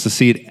he wants to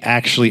see it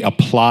actually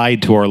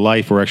applied to our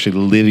life. We're actually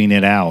living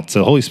it out. So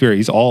the Holy Spirit,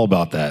 he's all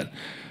about that.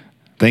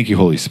 Thank you,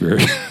 Holy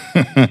Spirit.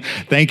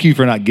 Thank you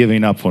for not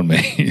giving up on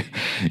me,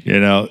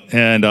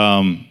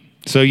 and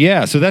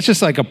so that's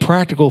just like a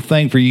practical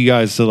thing for you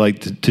guys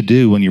to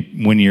do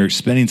when you're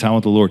spending time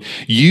with the Lord.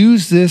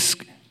 Use this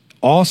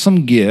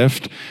awesome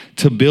gift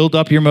to build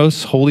up your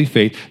most holy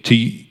faith,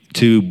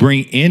 to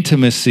bring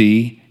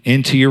intimacy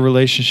into your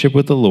relationship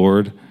with the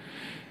Lord,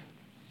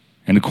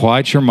 and to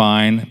quiet your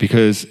mind,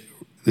 because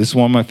this is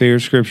one of my favorite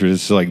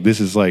scriptures. This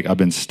is like I've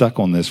been stuck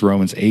on this.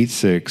 Romans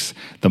 8:6.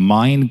 The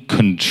mind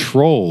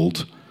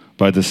controlled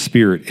by the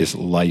Spirit is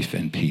life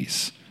and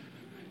peace.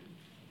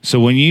 So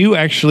when you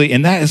actually,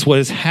 and that is what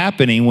is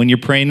happening when you're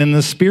praying in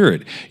the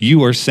Spirit.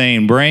 You are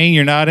saying, brain,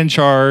 you're not in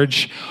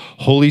charge.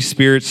 Holy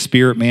Spirit,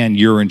 spirit man,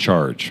 you're in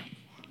charge.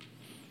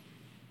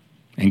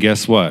 And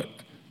guess what?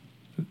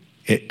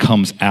 It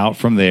comes out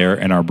from there,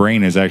 and our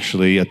brain is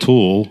actually a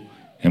tool,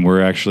 and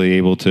we're actually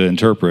able to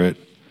interpret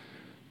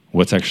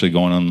what's actually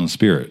going on in the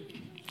Spirit.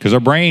 Because our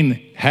brain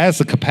has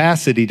the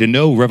capacity to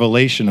know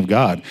revelation of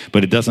God,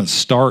 but it doesn't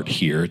start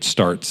here. It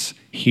starts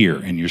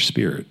here in your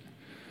spirit.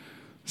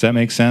 Does that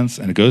make sense?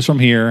 And it goes from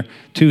here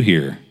to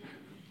here.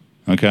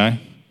 Okay?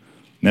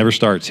 Never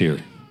starts here.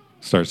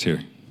 Starts here.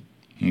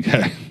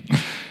 Okay?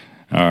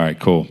 All right,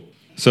 cool.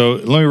 So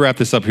let me wrap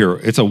this up here.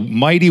 It's a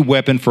mighty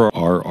weapon for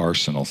our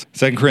arsenals.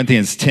 2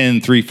 Corinthians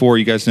 10:3-4,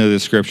 you guys know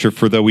this scripture.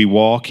 For though we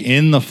walk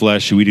in the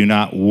flesh, we do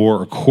not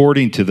war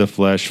according to the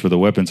flesh, for the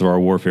weapons of our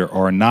warfare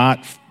are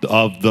not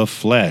of the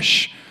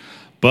flesh,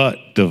 but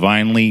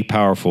divinely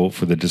powerful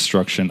for the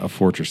destruction of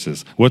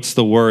fortresses. What's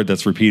the word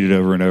that's repeated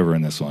over and over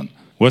in this one?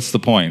 What's the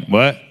point?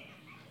 What?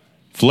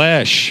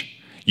 Flesh.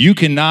 You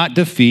cannot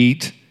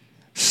defeat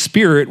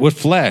spirit with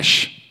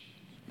flesh.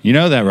 You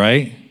know that,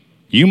 right?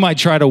 You might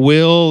try to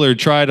will or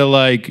try to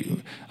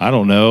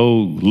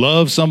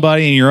love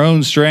somebody in your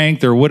own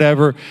strength or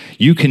whatever.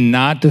 You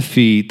cannot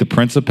defeat the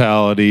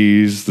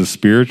principalities, the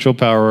spiritual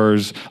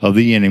powers of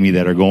the enemy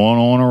that are going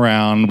on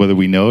around, whether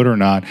we know it or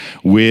not,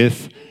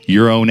 with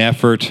your own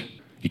effort.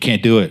 You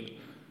can't do it.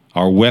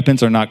 Our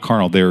weapons are not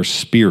carnal. They're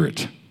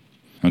spirit.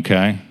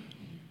 Okay?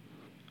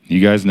 You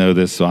guys know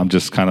this, so I'm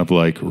just kind of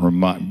like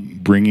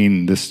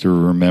bringing this to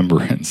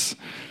remembrance.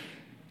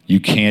 You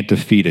can't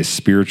defeat a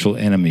spiritual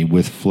enemy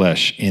with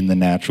flesh in the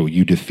natural.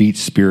 You defeat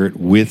spirit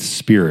with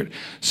spirit.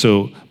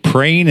 So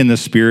praying in the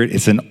spirit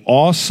is an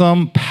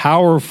awesome,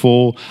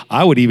 powerful,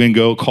 I would even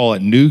go call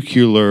it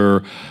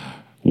nuclear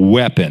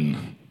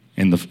weapon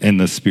in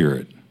the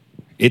spirit.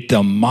 It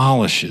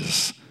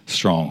demolishes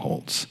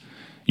strongholds.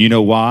 You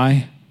know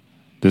why?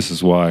 This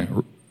is why.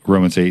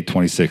 Romans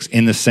 8:26.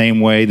 In the same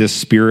way, the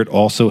Spirit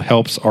also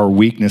helps our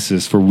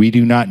weaknesses, for we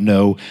do not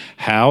know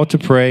how to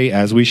pray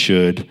as we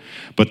should,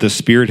 but the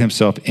Spirit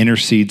himself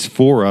intercedes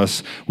for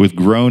us with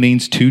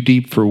groanings too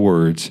deep for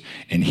words,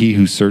 and he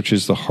who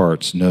searches the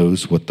hearts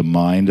knows what the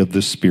mind of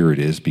the Spirit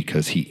is,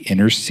 because he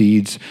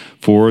intercedes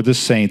for the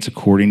saints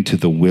according to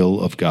the will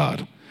of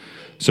God.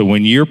 So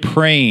when you're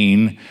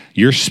praying,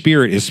 your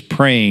spirit is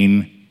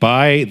praying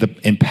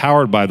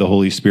empowered by the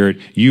Holy Spirit.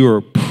 You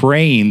are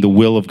praying the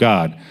will of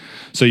God.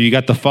 So you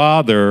got the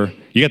Father,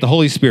 you got the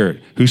Holy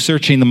Spirit who's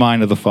searching the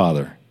mind of the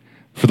Father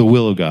for the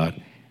will of God.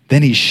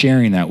 Then he's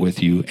sharing that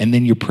with you, and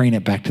then you're praying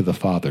it back to the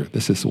Father.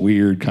 This is a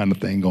weird kind of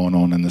thing going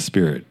on in the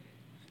Spirit,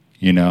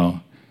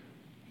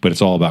 but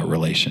it's all about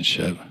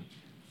relationship.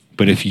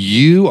 But if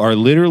you are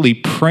literally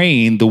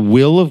praying the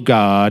will of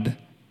God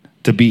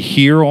to be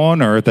here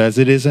on earth as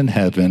it is in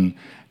heaven,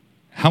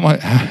 how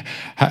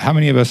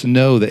many of us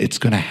know that it's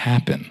going to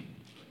happen?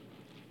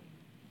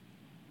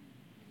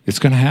 It's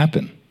going to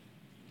happen.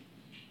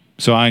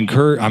 So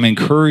I'm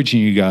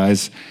encouraging you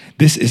guys,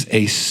 this is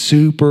a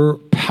super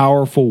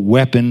powerful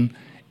weapon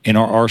in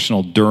our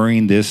arsenal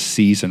during this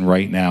season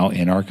right now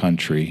in our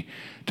country,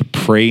 to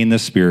pray in the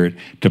Spirit,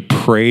 to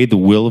pray the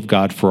will of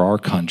God for our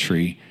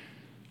country,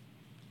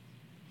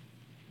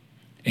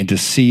 and to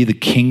see the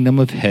kingdom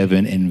of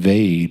heaven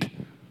invade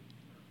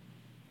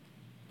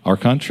our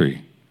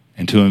country,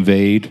 and to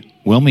invade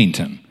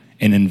Wilmington,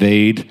 and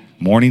invade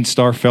Morning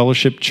Star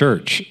Fellowship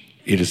Church.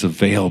 It is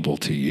available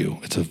to you.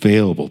 It's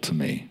available to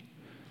me.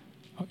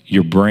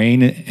 Your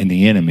brain and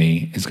the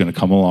enemy is going to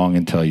come along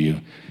and tell you,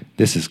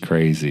 this is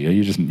crazy. Are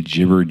you just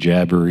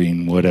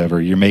jibber-jabbering,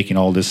 whatever? You're making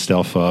all this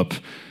stuff up.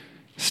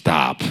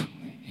 Stop.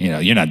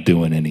 You're not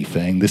doing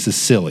anything. This is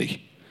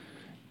silly.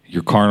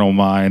 Your carnal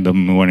mind,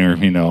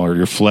 or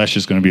your flesh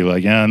is going to be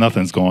like, yeah,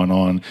 nothing's going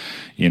on.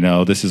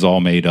 This is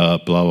all made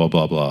up, blah, blah,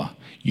 blah, blah.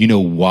 You know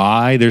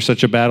why there's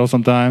such a battle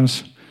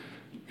sometimes?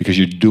 Because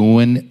you're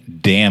doing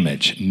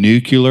damage,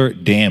 nuclear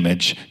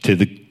damage to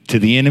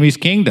the enemy's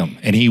kingdom,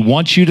 and he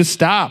wants you to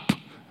stop.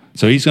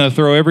 So he's going to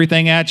throw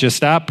everything at you.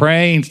 Stop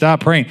praying.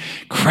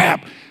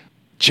 Crap.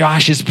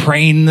 Josh is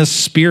praying in the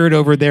Spirit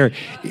over there.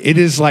 It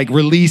is like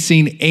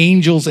releasing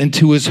angels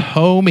into his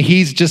home.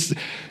 He's just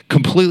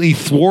completely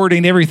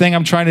thwarting everything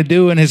I'm trying to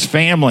do in his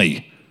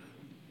family.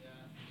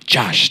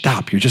 Josh,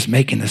 stop. You're just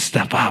making this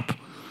stuff up.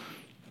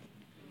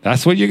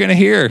 That's what you're going to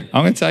hear.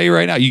 I'm going to tell you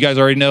right now. You guys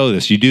already know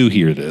this. You do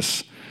hear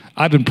this.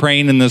 I've been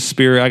praying in the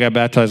Spirit. I got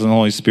baptized in the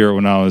Holy Spirit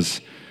when I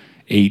was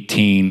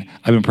 18.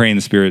 I've been praying in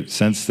the Spirit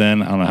since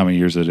then. I don't know how many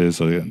years it is,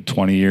 like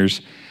 20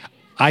 years.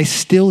 I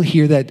still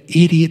hear that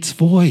idiot's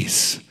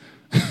voice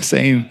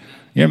saying,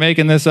 you're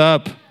making this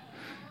up.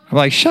 I'm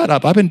like, shut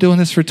up. I've been doing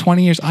this for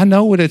 20 years. I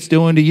know what it's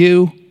doing to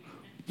you.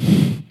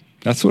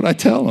 That's what I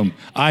tell them.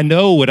 I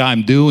know what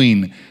I'm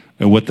doing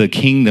and what the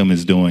kingdom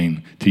is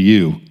doing to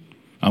you.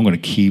 I'm going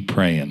to keep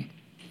praying.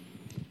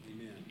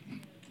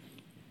 Amen.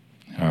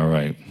 All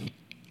right.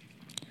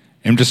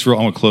 I'm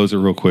going to close it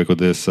real quick with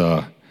this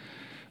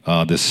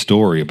this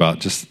story about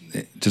just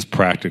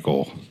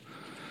practical.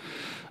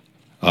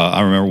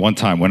 I remember one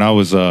time when I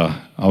was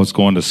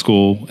going to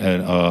school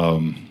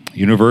at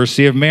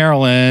University of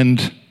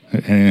Maryland.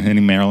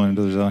 Any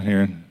Marylanders out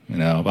here?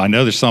 I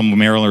know there's some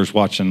Marylanders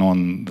watching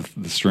on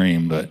the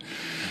stream, but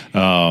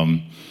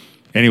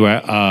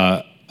anyway,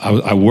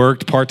 I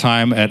worked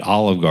part-time at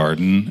Olive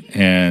Garden,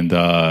 and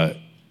I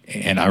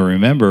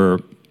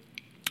remember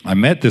I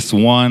met this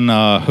one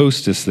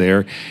hostess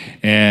there,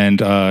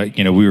 and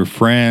we were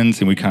friends,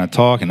 and we kind of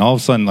talked, and all of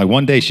a sudden, like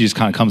one day, she just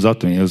kind of comes up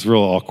to me. It was real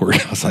awkward.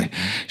 I was like,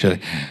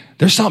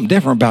 there's something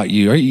different about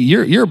you.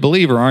 You're a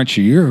believer, aren't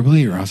you? You're a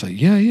believer. I was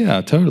like, yeah,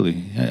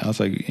 totally. I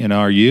was like,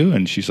 are you?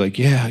 And she's like,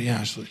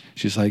 yeah.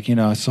 She's like,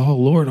 I saw the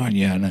Lord on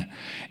you,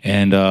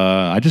 and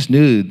I just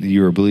knew that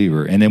you were a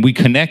believer. And then we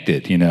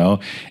connected,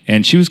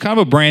 and she was kind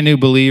of a brand new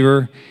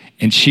believer,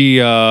 and she,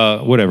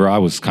 I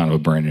was kind of a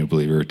brand new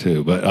believer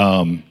too, but,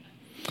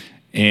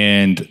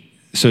 and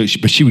so,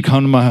 she would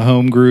come to my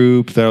home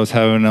group that I was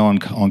having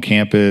on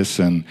campus,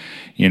 and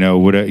she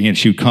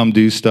would come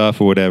do stuff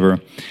or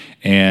whatever.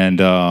 And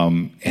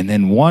then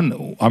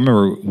I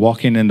remember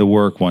walking into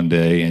work one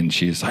day, and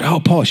she's like, "Oh,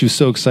 Paul!" She was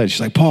so excited.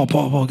 She's like,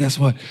 "Paul, guess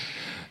what?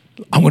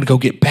 I'm going to go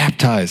get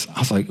baptized." I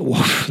was like,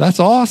 "Whoa, that's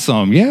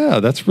awesome!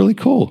 Yeah, that's really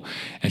cool."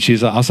 And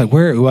I was like,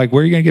 "Where are you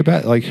going to get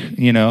baptized?"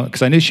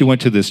 Because I knew she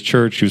went to this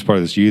church. She was part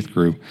of this youth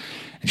group.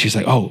 And she's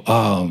like,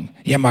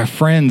 yeah, my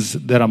friends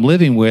that I'm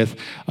living with,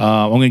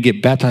 I'm going to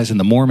get baptized in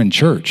the Mormon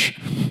church.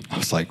 I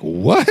was like,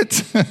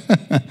 what?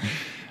 I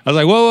was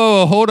like,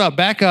 whoa, hold up,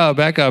 back up.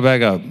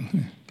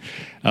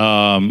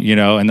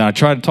 And I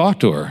tried to talk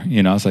to her.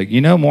 I was like,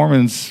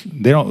 Mormons,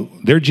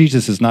 their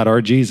Jesus is not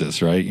our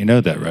Jesus, right? You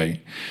know that,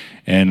 right?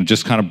 And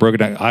just kind of broke it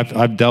down.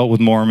 I've dealt with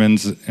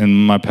Mormons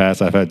in my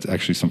past. I've had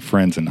actually some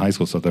friends in high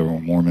school stuff that were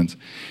Mormons.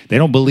 They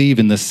don't believe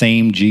in the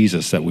same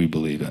Jesus that we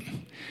believe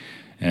in.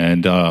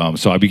 And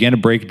so I began to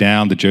break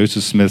down the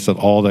Joseph Smiths of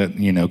all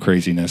that,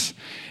 craziness.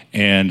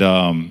 And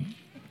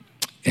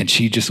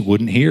she just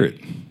wouldn't hear it.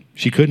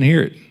 She couldn't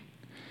hear it.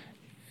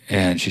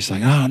 And she's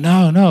like, oh,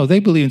 no, they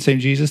believe in the same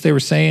Jesus. They were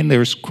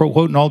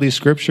quoting all these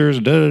scriptures,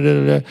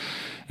 And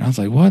I was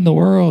like, what in the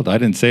world? I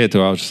didn't say it to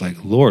her. I was just like,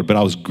 Lord, but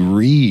I was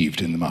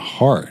grieved in my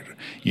heart.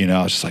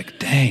 I was just like,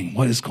 dang,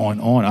 what is going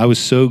on? I was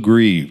so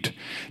grieved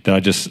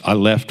that I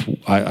left.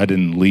 I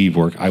didn't leave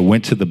work. I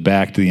went to the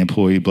back to the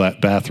employee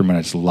bathroom and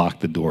I just locked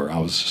the door. I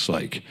was just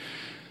like,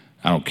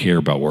 I don't care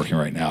about working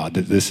right now.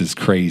 This is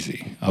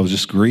crazy. I was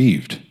just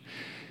grieved.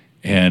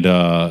 And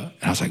I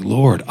was like,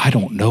 Lord, I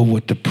don't know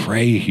what to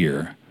pray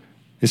here.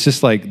 It's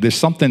just like there's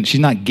something, she's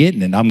not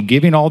getting it. I'm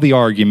giving all the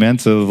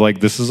arguments of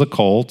like, this is a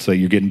cult that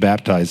you're getting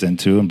baptized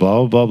into and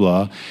blah, blah, blah,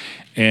 blah.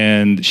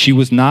 And she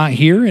was not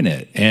hearing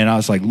it. And I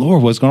was like,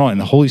 Lord, what's going on?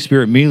 And the Holy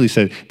Spirit immediately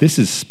said, this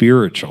is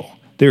spiritual.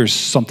 There's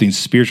something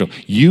spiritual.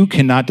 You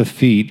cannot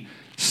defeat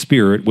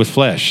spirit with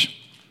flesh.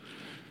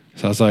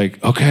 So I was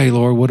like, okay,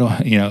 Lord, what do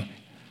I,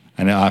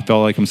 and I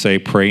felt like him say,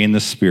 pray in the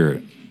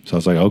Spirit. So I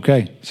was like,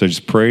 okay. So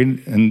just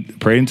prayed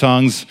in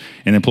tongues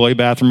in the employee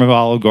bathroom of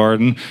Olive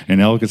Garden in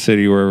Ellicott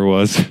City, wherever it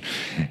was,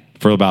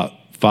 for about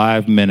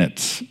 5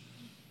 minutes.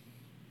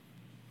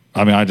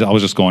 I mean, I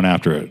was just going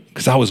after it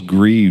because I was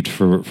grieved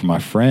for my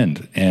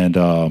friend. And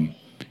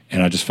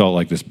I just felt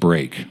like this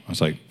break. I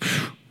was like,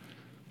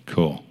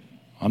 cool.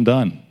 I'm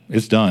done.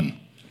 It's done.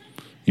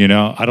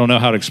 I don't know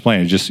how to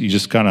explain it. You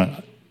just kind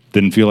of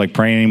didn't feel like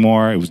praying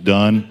anymore. It was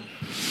done.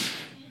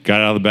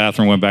 Got out of the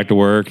bathroom, went back to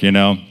work,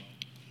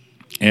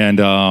 And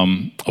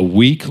a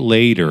week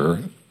later,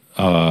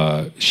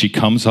 she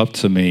comes up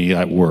to me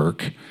at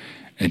work,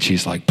 and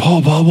she's like,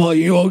 Paul,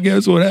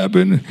 guess what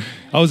happened?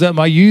 I was at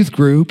my youth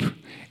group,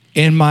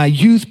 and my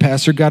youth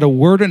pastor got a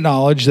word of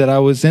knowledge that I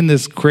was in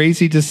this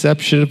crazy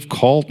deceptive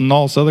cult and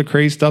all this other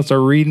crazy stuff.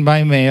 So I reading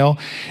my mail,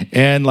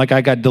 and I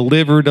got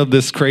delivered of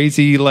this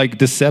crazy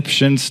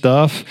deception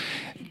stuff,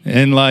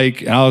 and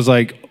I was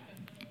like,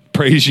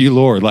 praise you,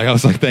 Lord. I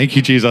was like, thank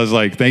you, Jesus. I was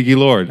like, thank you,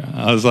 Lord.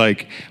 I was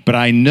like, but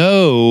I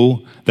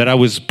know that I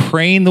was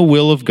praying the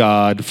will of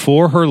God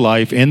for her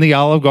life in the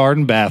Olive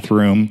Garden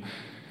bathroom,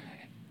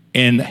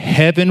 and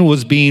heaven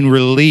was being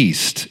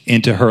released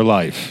into her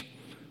life.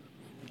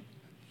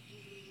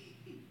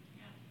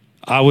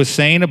 I was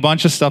saying a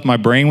bunch of stuff my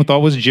brain thought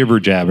was jibber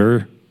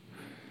jabber,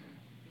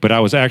 but I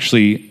was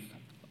actually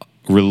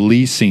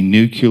releasing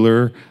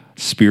nuclear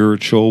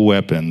spiritual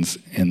weapons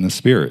in the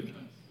Spirit.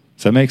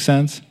 Does that make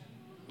sense?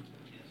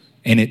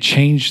 And it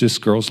changed this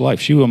girl's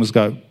life. She almost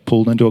got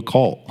pulled into a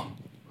cult.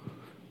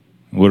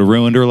 It would have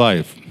ruined her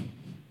life.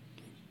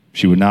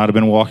 She would not have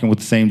been walking with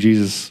the same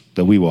Jesus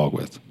that we walk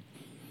with.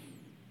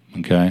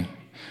 Okay?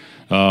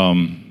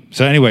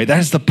 So anyway, that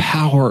is the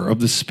power of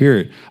the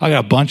Spirit. I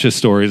got a bunch of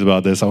stories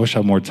about this. I wish I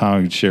had more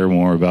time to share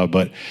more about,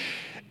 but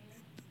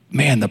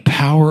man, the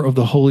power of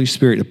the Holy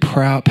Spirit,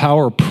 the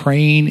power of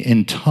praying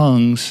in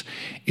tongues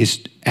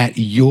is at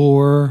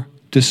your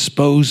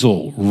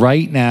disposal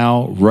right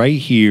now, right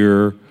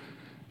here,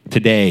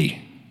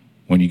 today.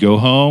 When you go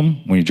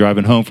home, when you're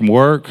driving home from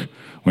work,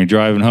 when you're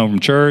driving home from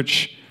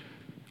church,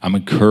 I'm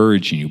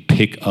encouraging you,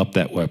 pick up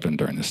that weapon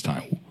during this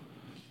time.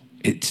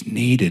 It's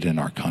needed in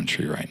our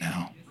country right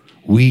now.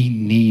 We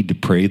need to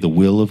pray the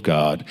will of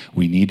God.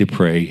 We need to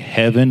pray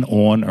heaven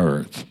on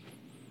earth.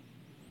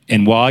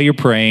 And while you're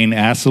praying,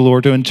 ask the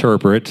Lord to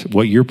interpret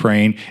what you're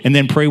praying, and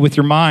then pray with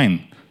your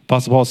mind.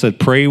 Apostle Paul said,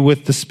 pray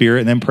with the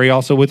Spirit, and then pray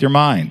also with your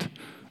mind.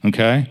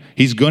 Okay?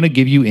 He's going to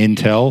give you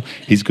intel.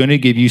 He's going to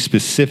give you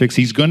specifics.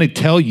 He's going to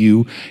tell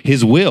you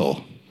his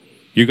will.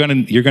 You're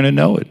going to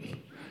know it.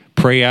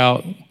 Pray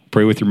out,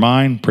 pray with your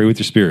mind, pray with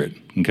your spirit.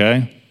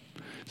 Okay?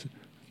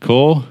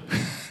 Cool?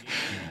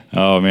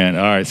 Oh, man.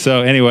 All right.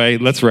 So anyway,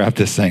 let's wrap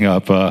this thing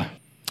up.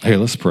 Hey,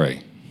 let's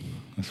pray.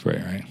 Let's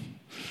pray, right?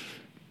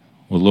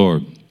 Well,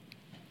 Lord,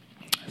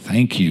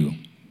 thank you,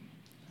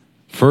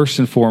 first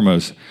and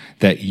foremost,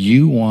 that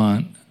you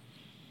want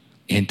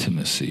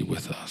intimacy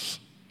with us.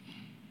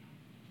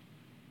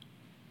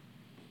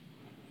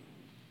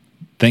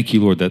 Thank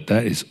you, Lord, that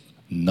is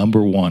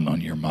number one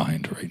on your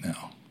mind right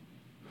now.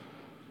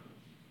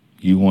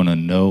 You want to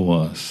know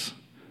us,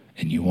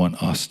 and you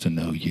want us to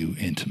know you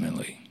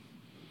intimately.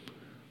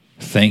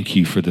 Thank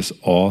you for this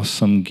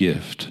awesome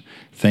gift.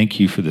 Thank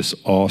you for this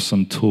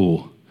awesome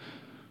tool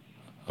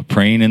of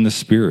praying in the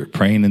Spirit,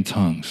 praying in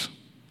tongues,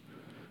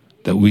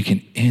 that we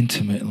can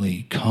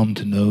intimately come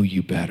to know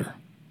you better.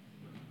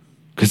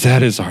 Because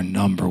that is our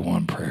number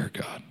one prayer,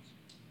 God.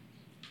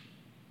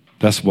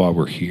 That's why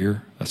we're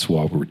here. That's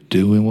why we're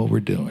doing what we're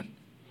doing.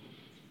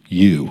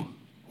 You.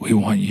 We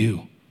want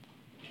you.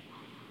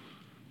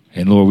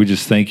 And Lord, we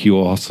just thank you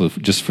also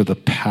just for the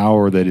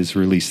power that is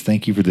released.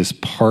 Thank you for this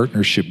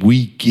partnership.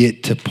 We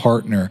get to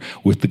partner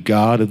with the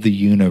God of the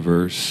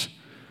universe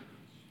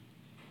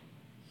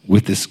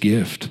with this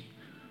gift.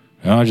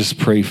 And I just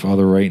pray,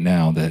 Father, right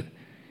now that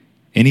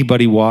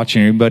anybody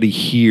watching, anybody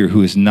here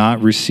who has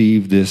not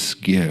received this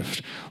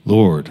gift,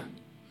 Lord,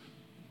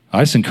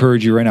 I just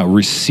encourage you right now,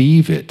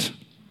 receive it.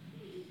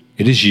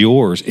 It is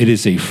yours. It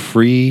is a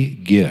free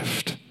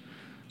gift,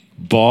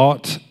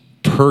 bought,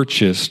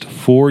 purchased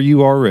for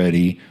you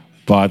already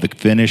by the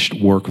finished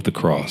work of the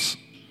cross.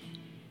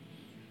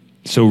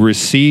 So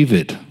receive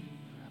it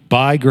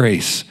by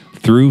grace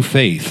through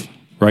faith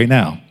right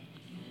now.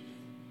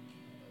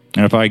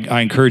 And if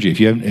I encourage you,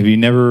 if you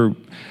never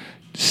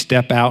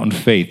step out in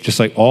faith, just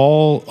like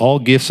all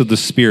gifts of the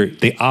Spirit,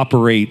 they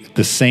operate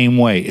the same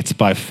way. It's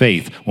by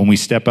faith. When we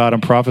step out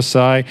and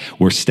prophesy,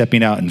 we're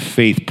stepping out in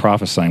faith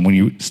prophesying. When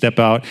you step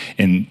out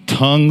in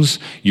tongues,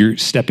 you're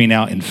stepping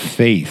out in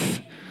faith.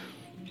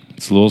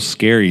 It's a little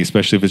scary,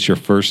 especially if it's your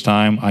first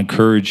time. I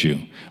encourage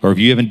you. Or if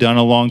you haven't done it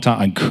a long time,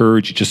 I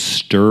encourage you, just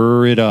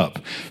stir it up.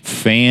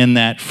 Fan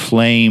that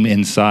flame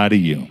inside of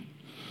you.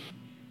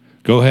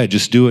 Go ahead,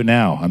 just do it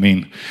now. I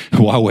mean,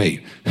 why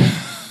wait?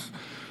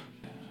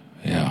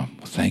 Yeah,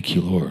 thank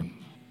you, Lord.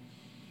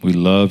 We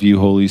love you,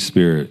 Holy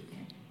Spirit.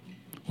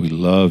 We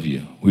love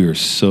you. We are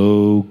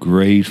so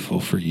grateful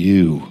for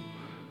you.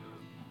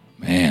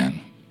 Man,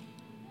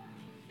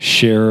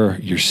 share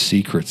your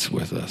secrets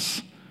with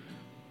us.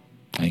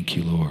 Thank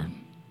you, Lord.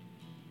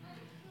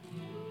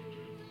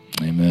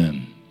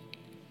 Amen.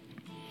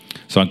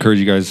 So I encourage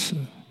you guys,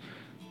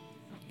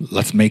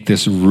 let's make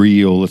this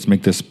real. Let's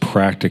make this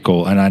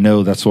practical. And I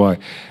know that's why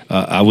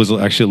I was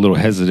actually a little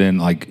hesitant,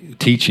 like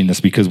teaching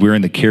this, because we're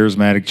in the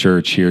charismatic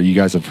church here. You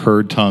guys have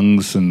heard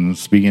tongues and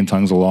speaking in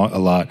tongues a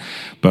lot.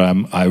 But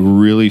I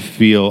really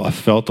I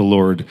felt the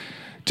Lord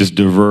just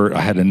divert.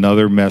 I had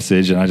another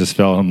message, and I just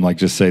felt him like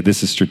just say,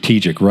 this is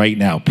strategic right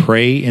now.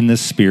 Pray in the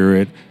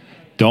Spirit.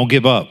 Don't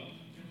give up.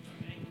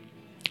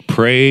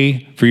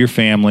 Pray for your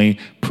family.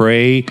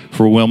 Pray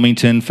for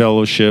Wilmington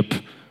Fellowship.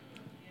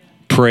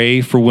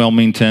 Pray for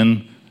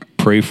Wilmington.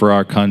 Pray for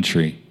our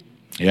country.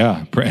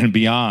 Yeah, and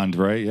beyond,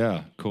 right?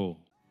 Yeah, cool.